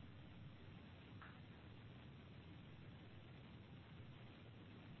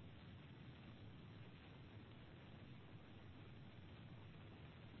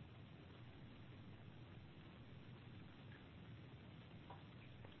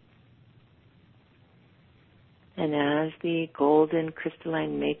 And as the golden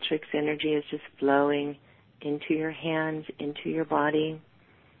crystalline matrix energy is just flowing into your hands, into your body,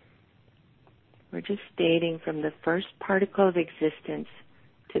 we're just stating from the first particle of existence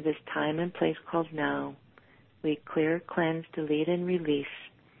to this time and place called now, we clear, cleanse, delete, and release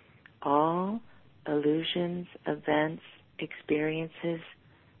all illusions, events, experiences,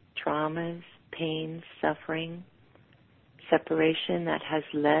 traumas, pains, suffering, separation that has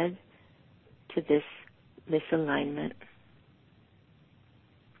led to this misalignment.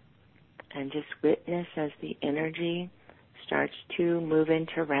 And just witness as the energy starts to move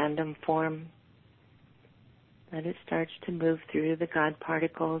into random form, that it starts to move through the God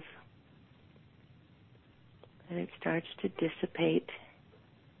particles, that it starts to dissipate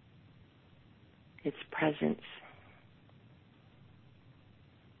its presence.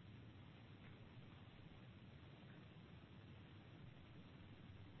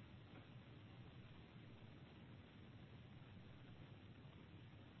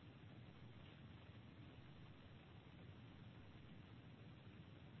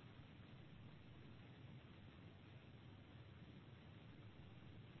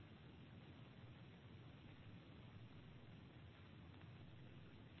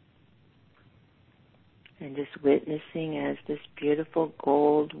 And just witnessing as this beautiful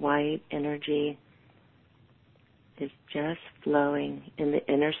gold white energy is just flowing in the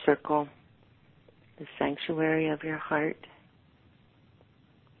inner circle, the sanctuary of your heart.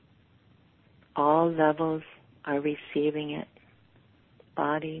 All levels are receiving it.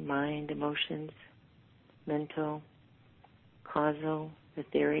 Body, mind, emotions, mental, causal,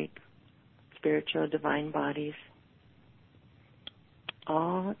 etheric, spiritual, divine bodies,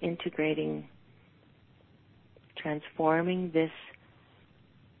 all integrating, transforming this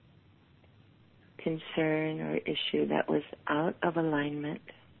concern or issue that was out of alignment.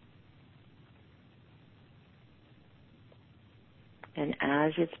 And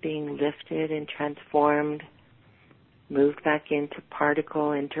as it's being lifted and transformed, moved back into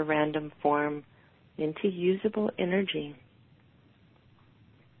particle, into random form, into usable energy,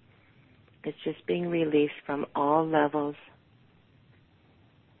 it's just being released from all levels.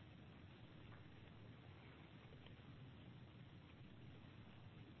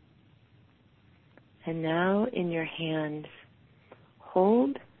 And now in your hands,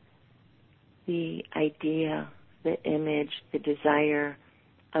 hold the idea, the image, the desire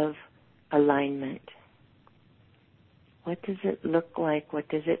of alignment. What does it look like? What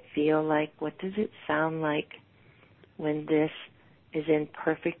does it feel like? What does it sound like when this is in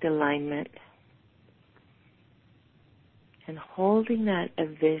perfect alignment? And holding that a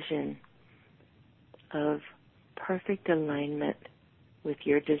vision of perfect alignment with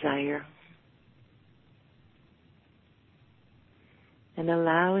your desire. And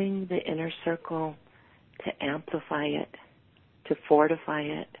allowing the inner circle to amplify it, to fortify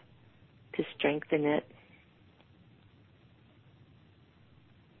it, to strengthen it.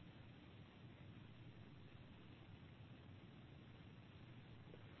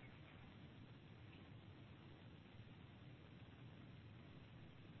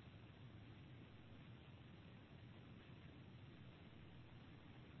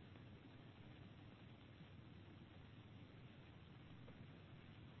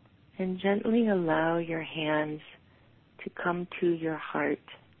 And gently allow your hands to come to your heart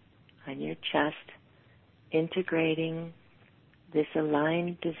on your chest, integrating this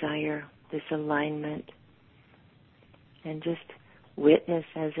aligned desire, this alignment, and just witness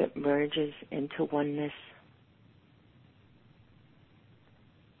as it merges into oneness.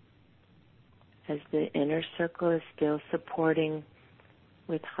 As the inner circle is still supporting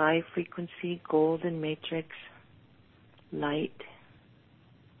with high frequency golden matrix light,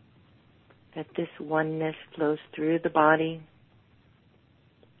 that this oneness flows through the body,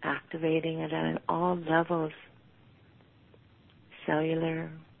 activating it at all levels,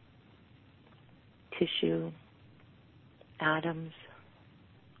 cellular, tissue, atoms,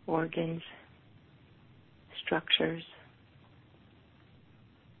 organs, structures.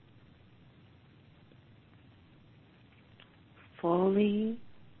 Fully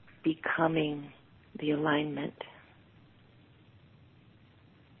becoming the alignment,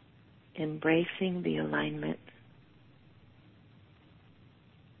 embracing the alignment,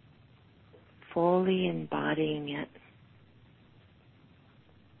 fully embodying it.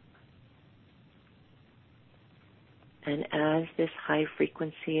 And as this high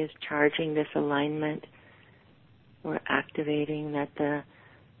frequency is charging this alignment, we're activating that the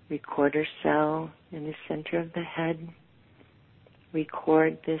recorder cell in the center of the head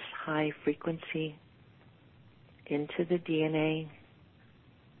record this high frequency into the DNA,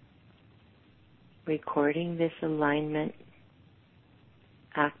 recording this alignment,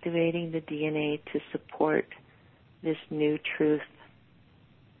 activating the DNA to support this new truth.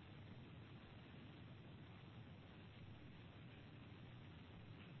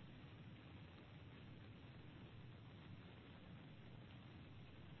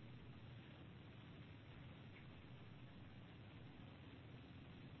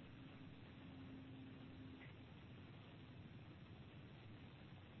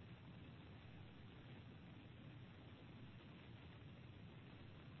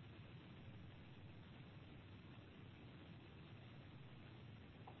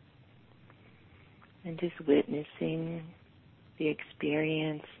 And just witnessing the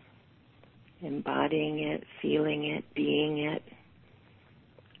experience, embodying it, feeling it, being it,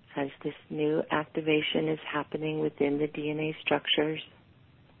 as this new activation is happening within the DNA structures,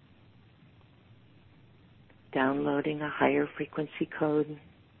 downloading a higher frequency code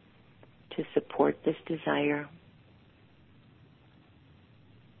to support this desire.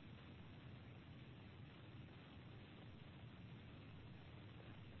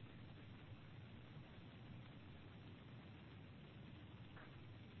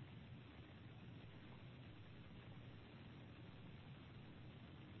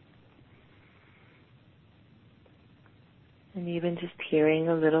 And even just hearing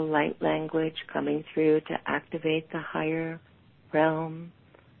a little light language coming through to activate the higher realm,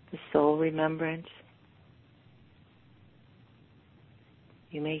 the soul remembrance.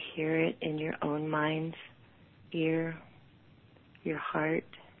 You may hear it in your own mind's ear, your heart.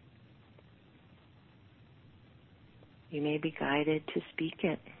 You may be guided to speak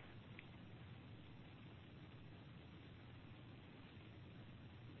it.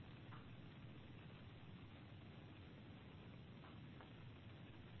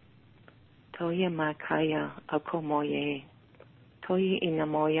 Toya makaya akomoye, toyi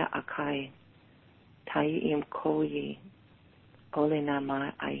inamoya akai, tai im koyi,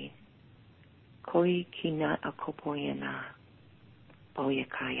 olenama ai, koyi kina akopoyena,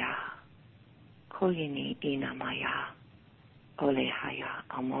 boyakaya, koyini inamaya, olehaya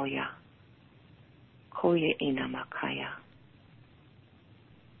amoya, koye inamakaya.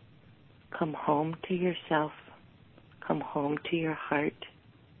 Come home to yourself, come home to your heart.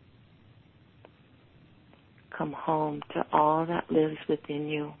 Come home to all that lives within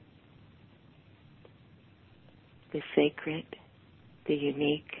you, the sacred, the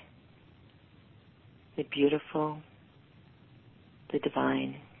unique, the beautiful, the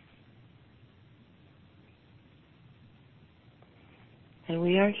divine. And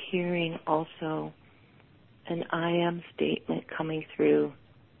we are hearing also an I am statement coming through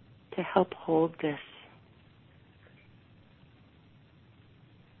to help hold this.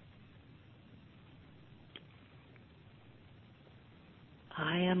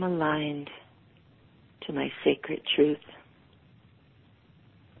 I am aligned to my sacred truth.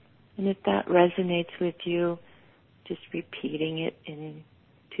 And if that resonates with you, just repeating it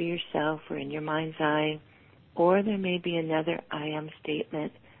to yourself or in your mind's eye, or there may be another I am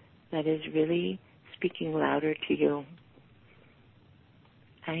statement that is really speaking louder to you.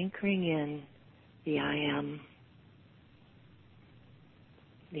 Anchoring in the I am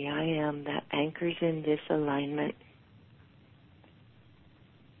that anchors in this alignment.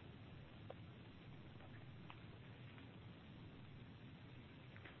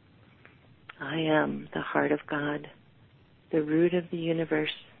 I am the heart of God, the root of the universe,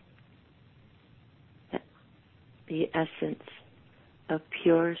 the essence of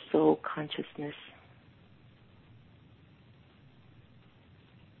pure soul consciousness.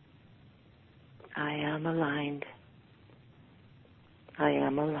 I am aligned. I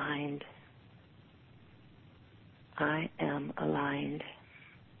am aligned. I am aligned.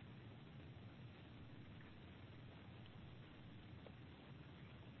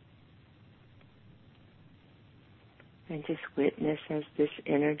 And just witness as this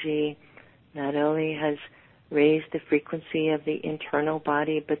energy not only has raised the frequency of the internal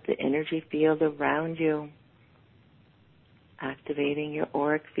body, but the energy field around you, activating your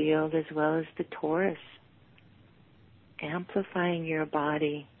auric field as well as the torus, amplifying your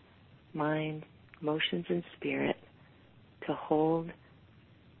body, mind, emotions, and spirit to hold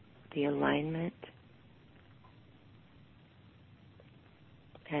the alignment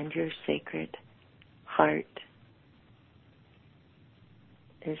and your sacred heart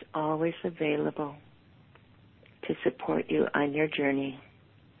is always available to support you on your journey.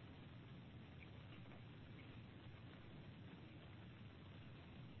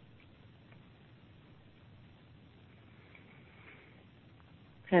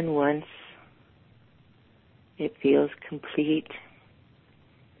 And once it feels complete,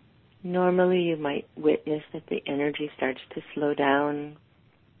 normally you might witness that the energy starts to slow down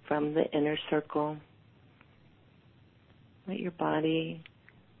from the inner circle, that your body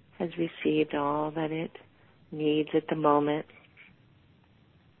has received all that it needs at the moment.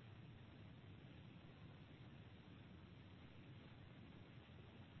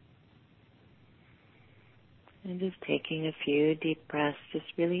 And just taking a few deep breaths, just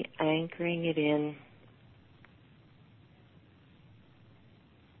really anchoring it in.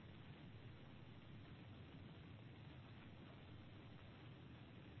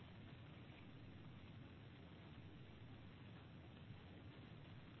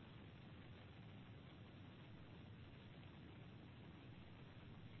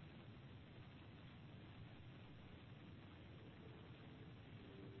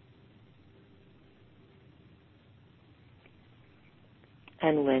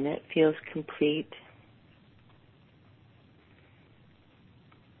 And when it feels complete,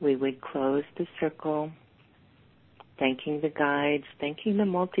 we would close the circle, thanking the guides, thanking the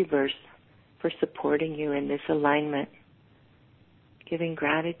multiverse for supporting you in this alignment, giving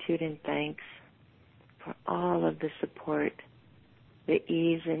gratitude and thanks for all of the support, the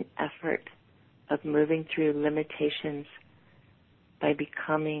ease and effort of moving through limitations by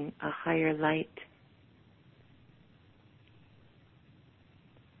becoming a higher light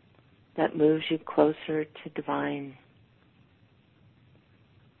that moves you closer to divine.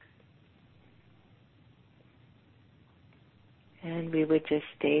 And we would just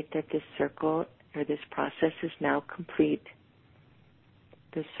state that this circle or this process is now complete.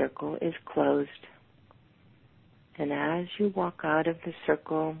 The circle is closed. And as you walk out of the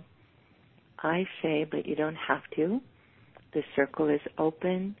circle, I say, but you don't have to, the circle is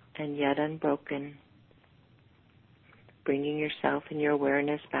open and yet unbroken. Bringing yourself and your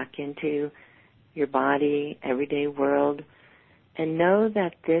awareness back into your body, everyday world, and know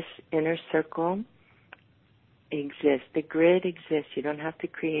that this inner circle exists. The grid exists. You don't have to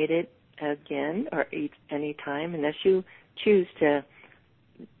create it again or any time unless you choose to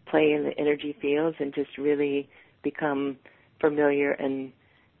play in the energy fields and just really become familiar and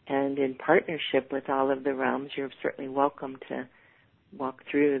in partnership with all of the realms. You're certainly welcome to walk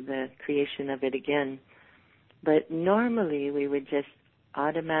through the creation of it again. But normally we would just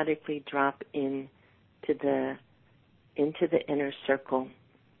automatically drop into the inner circle,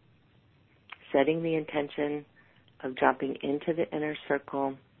 setting the intention of dropping into the inner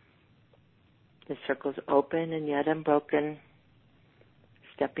circle. The circle's open and yet unbroken.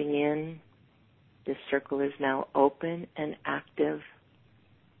 Stepping in, the circle is now open and active.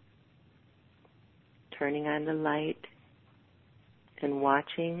 Turning on the light and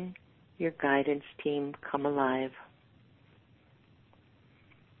watching your guidance team come alive.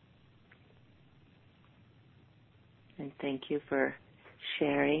 And thank you for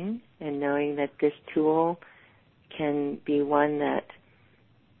sharing and knowing that this tool can be one that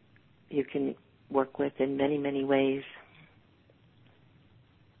you can work with in many, many ways.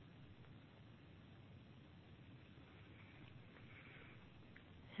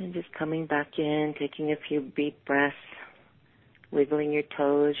 And just coming back in, taking a few deep breaths, wiggling your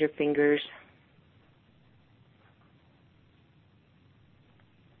toes, your fingers.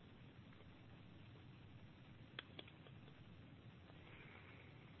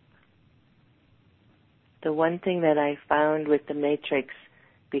 The one thing that I found with the matrix,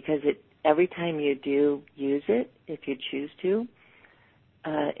 because every time you do use it, if you choose to,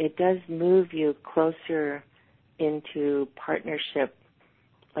 it does move you closer into partnership,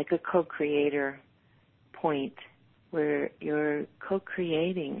 like a co-creator point where you're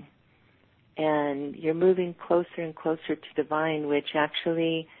co-creating and you're moving closer and closer to divine, which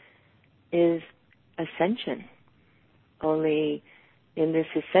actually is ascension. Only in this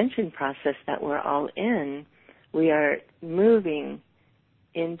ascension process that we're all in, we are moving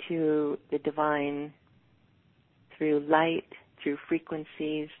into the divine through light, through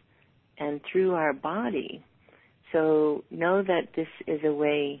frequencies, and through our body. So know that this is a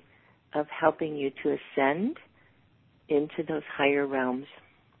way of helping you to ascend into those higher realms.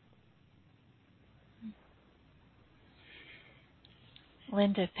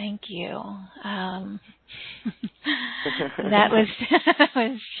 Linda, thank you. That was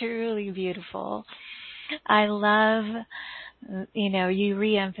was truly beautiful. I love, you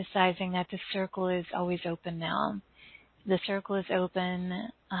re-emphasizing that the circle is always open now. The circle is open,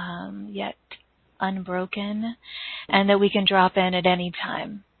 yet unbroken, and that we can drop in at any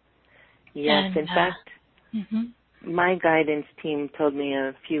time. Yes, and, in fact, my guidance team told me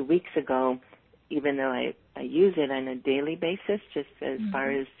a few weeks ago, even though I use it on a daily basis, just as far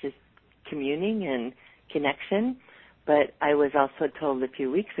as just communing and connection, but I was also told a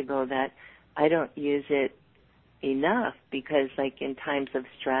few weeks ago that I don't use it enough because, like, in times of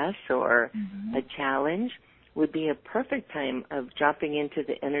stress or a challenge, would be a perfect time of dropping into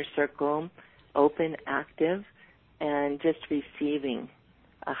the inner circle, open, active, and just receiving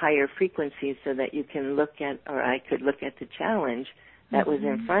a higher frequency so that you can look at, or I could look at the challenge that was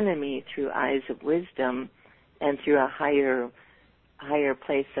in front of me through eyes of wisdom and through a higher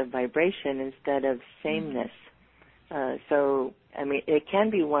place of vibration instead of sameness. So, I mean, it can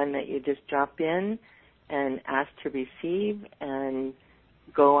be one that you just drop in and ask to receive and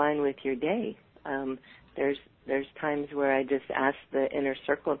go on with your day. There's times where I just ask the inner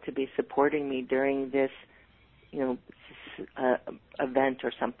circle to be supporting me during this, event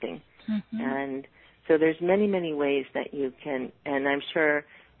or something. And so there's many, many ways that you can, and I'm sure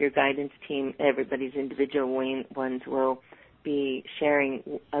your guidance team, everybody's individual ones will be sharing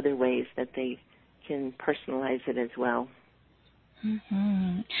other ways that they can personalize it as well.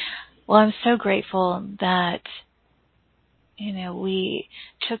 Well, I'm so grateful that, we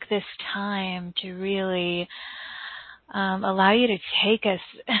took this time to really allow you to take us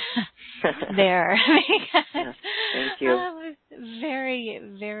there. Because, thank you. It was very,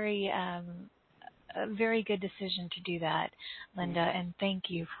 very, a very good decision to do that, Linda, and thank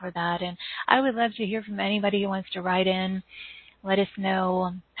you for that. And I would love to hear from anybody who wants to write in. Let us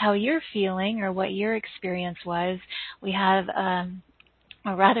know how you're feeling or what your experience was. We have a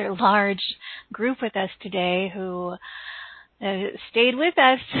rather large group with us today who stayed with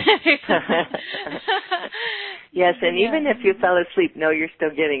us. Yes, and even if you fell asleep, no, you're still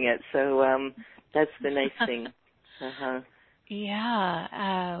getting it. So that's the nice thing. Yeah.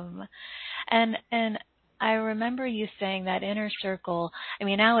 And I remember you saying that inner circle. I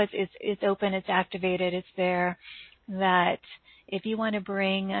mean, now it's open, it's activated, it's there. That if you want to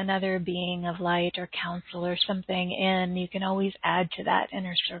bring another being of light or counsel or something in, you can always add to that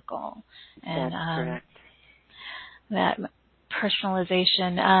inner circle. And that's correct. That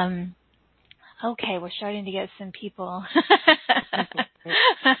personalization. Okay, we're starting to get some people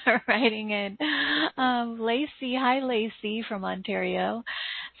writing in. Lacey, hi Lacey from Ontario.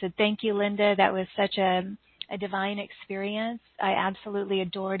 So thank you, Linda. That was such a divine experience. I absolutely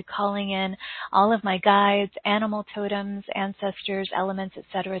adored calling in all of my guides, animal totems, ancestors, elements,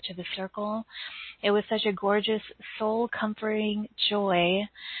 etc. to the circle. It was such a gorgeous, soul-comforting joy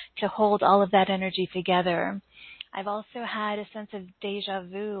to hold all of that energy together. I've also had a sense of deja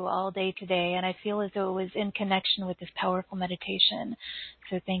vu all day today, and I feel as though it was in connection with this powerful meditation.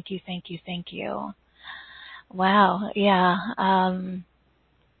 So thank you, thank you, thank you. Wow, yeah.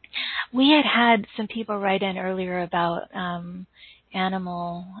 We had some people write in earlier about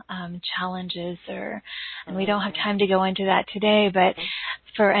animal challenges, and we don't have time to go into that today, but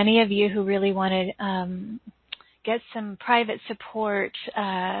for any of you who really want to get some private support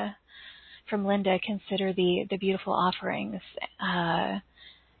from Linda, consider the beautiful offerings.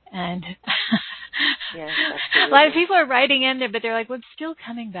 And yes, a lot of people are writing in there, but they're like, well, it's still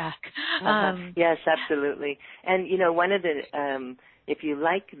coming back. Yes, absolutely. And, one of the, if you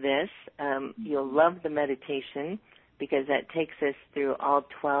like this, you'll love the meditation because that takes us through all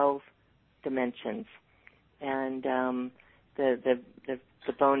 12 dimensions. And the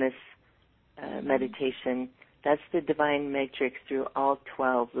bonus meditation, that's the divine matrix through all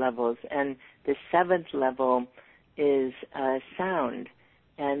 12 levels. And the 7th level is sound.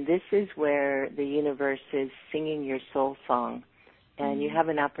 And this is where the universe is singing your soul song. And you have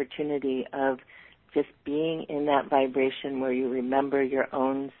an opportunity of just being in that vibration where you remember your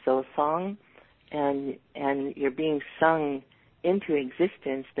own soul song, and you're being sung into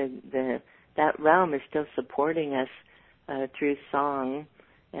existence. That realm is still supporting us through song,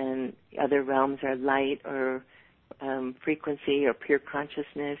 and other realms are light or frequency or pure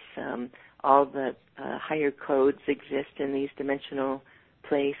consciousness. All the higher codes exist in these dimensional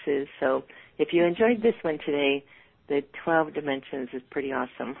places. So if you enjoyed this one today, the 12 dimensions is pretty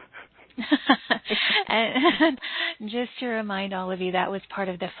awesome. And just to remind all of you, that was part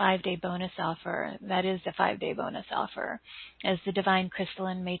of the 5-day bonus offer. That is the 5-day bonus offer, as the Divine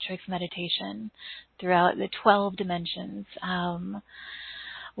Crystalline Matrix meditation throughout the 12 dimensions.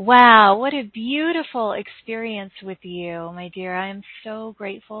 Wow, what a beautiful experience with you, my dear. I am so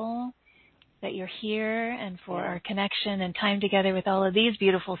grateful that you're here and for our connection and time together with all of these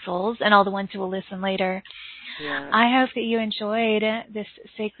beautiful souls and all the ones who will listen later. Yeah. I hope that you enjoyed this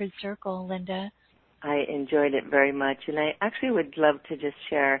sacred circle, Linda. I enjoyed it very much, and I actually would love to just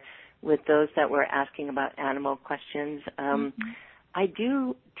share with those that were asking about animal questions. I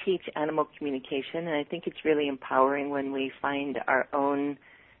do teach animal communication, and I think it's really empowering when we find our own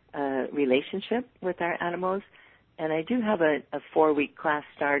relationship with our animals. And I do have a 4-week class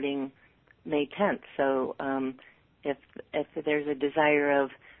starting May 10th. So if there's a desire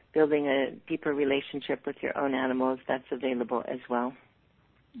of building a deeper relationship with your own animals, that's available as well.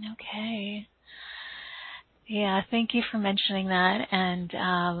 Okay. Yeah, thank you for mentioning that. And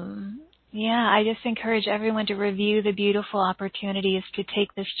I just encourage everyone to review the beautiful opportunities to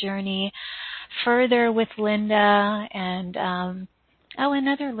take this journey further with Linda. And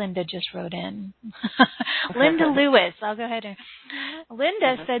another Linda just wrote in. Linda Lewis. I'll go ahead and...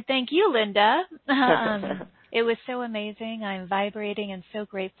 Linda said, thank you, Linda. It was so amazing. I'm vibrating and so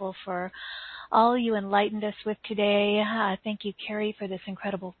grateful for all you enlightened us with today. Thank you, Carrie, for this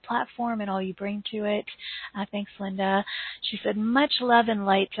incredible platform and all you bring to it. Thanks, Linda. She said, much love and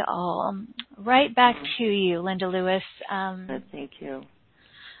light to all. Right back to you, Linda Lewis. Thank you.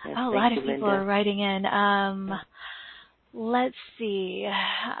 Yes, a lot of people Linda. are writing in. Let's see.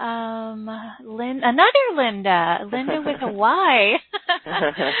 Another Linda with a Y.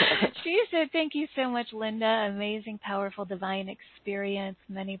 She said, thank you so much, Linda. Amazing, powerful, divine experience.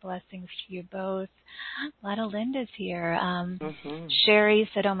 Many blessings to you both. A lot of Lindas here. Sherry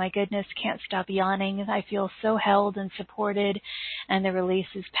said, oh my goodness, can't stop yawning. I feel so held and supported, and the release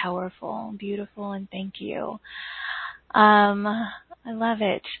is powerful, beautiful, and thank you. I love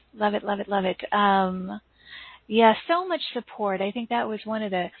it. Love it, love it, love it. Yeah, so much support. I think that was one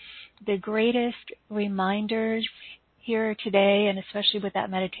of the greatest reminders here today, and especially with that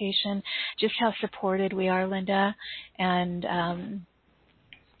meditation, just how supported we are, Linda. And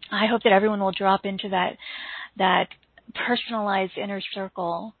I hope that everyone will drop into that personalized inner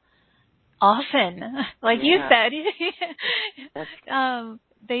circle often, like you said.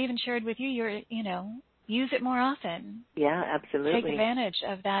 They even shared with you, use it more often. Yeah, absolutely. Take advantage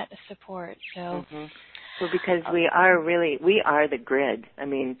of that support. So. Well, because we are the grid. I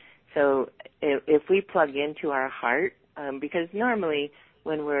mean, so if we plug into our heart, because normally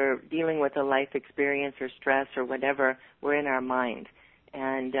when we're dealing with a life experience or stress or whatever, we're in our mind.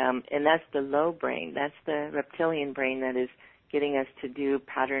 And that's the low brain. That's the reptilian brain that is getting us to do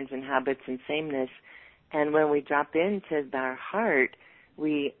patterns and habits and sameness. And when we drop into our heart,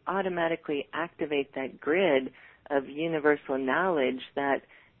 we automatically activate that grid of universal knowledge that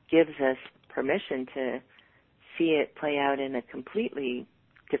gives us permission to see it play out in a completely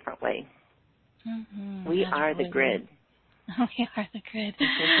different way. We are the grid. We are the grid.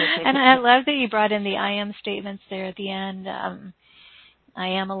 And I love that you brought in the I am statements there at the end. I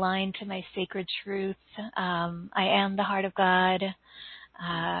am aligned to my sacred truth. I am the heart of God.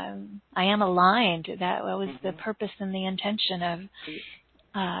 I am aligned. That was the purpose and the intention of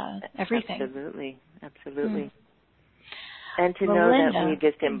everything. Absolutely. And to know Linda, that we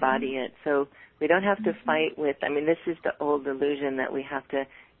just embody it. So we don't have to fight with, this is the old illusion that we have to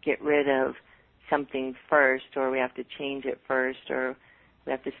get rid of something first, or we have to change it first, or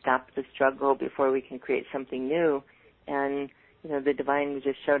we have to stop the struggle before we can create something new. And, the Divine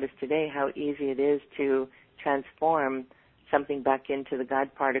just showed us today how easy it is to transform something back into the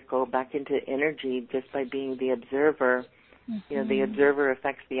God particle, back into energy, just by being the observer. The observer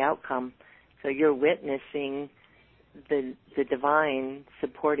affects the outcome. So you're witnessing the Divine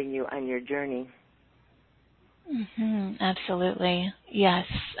supporting you on your journey. Absolutely. Yes.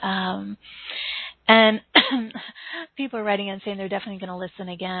 And people are writing and saying they're definitely going to listen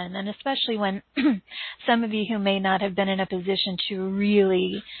again. And especially when some of you who may not have been in a position to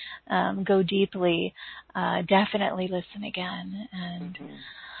really go deeply, definitely listen again. And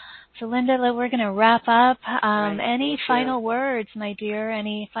so, Linda, we're going to wrap up. Any final words, my dear?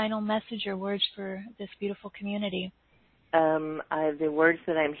 Any final message or words for this beautiful community? The words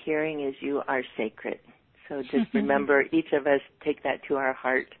that I'm hearing is you are sacred. So just remember, each of us take that to our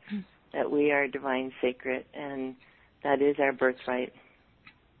heart, that we are divine sacred, and that is our birthright.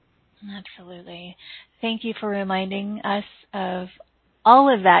 Absolutely. Thank you for reminding us of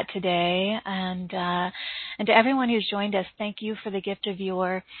all of that today, and to everyone who's joined us, thank you for the gift of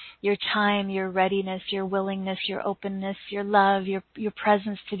your time, your readiness, your willingness, your openness, your love, your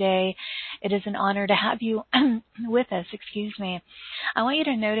presence today. It is an honor to have you with us. I want you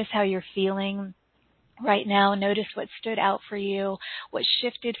to notice how you're feeling right now. Notice what stood out for you, what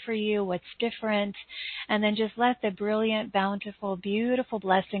shifted for you, what's different, and then just let the brilliant, bountiful, beautiful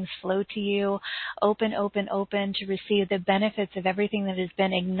blessings flow to you, open to receive the benefits of everything that has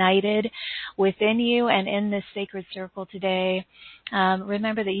been ignited within you and in this sacred circle today.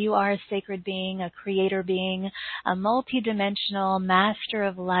 Remember that you are a sacred being, a creator being, a multidimensional master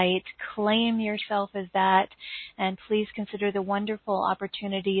of light. Claim yourself as that, and please consider the wonderful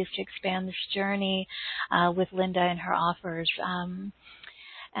opportunities to expand this journey with Linda and her offers.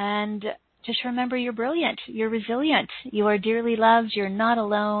 And just remember, you're brilliant. You're resilient. You are dearly loved. You're not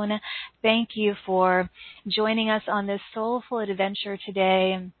alone. Thank you for joining us on this soulful adventure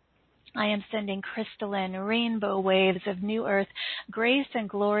today. I am sending crystalline rainbow waves of new earth, grace and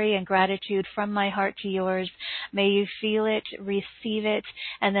glory and gratitude from my heart to yours. May you feel it, receive it,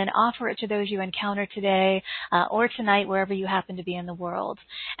 and then offer it to those you encounter today or tonight, wherever you happen to be in the world.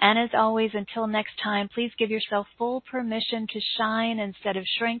 And as always, until next time, please give yourself full permission to shine instead of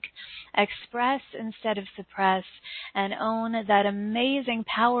shrink, express instead of suppress, and own that amazing,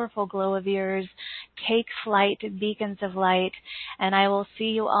 powerful glow of yours. Take flight, beacons of light, and I will see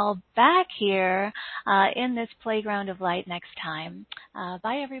you all back here in this playground of light next time.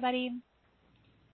 Bye, everybody.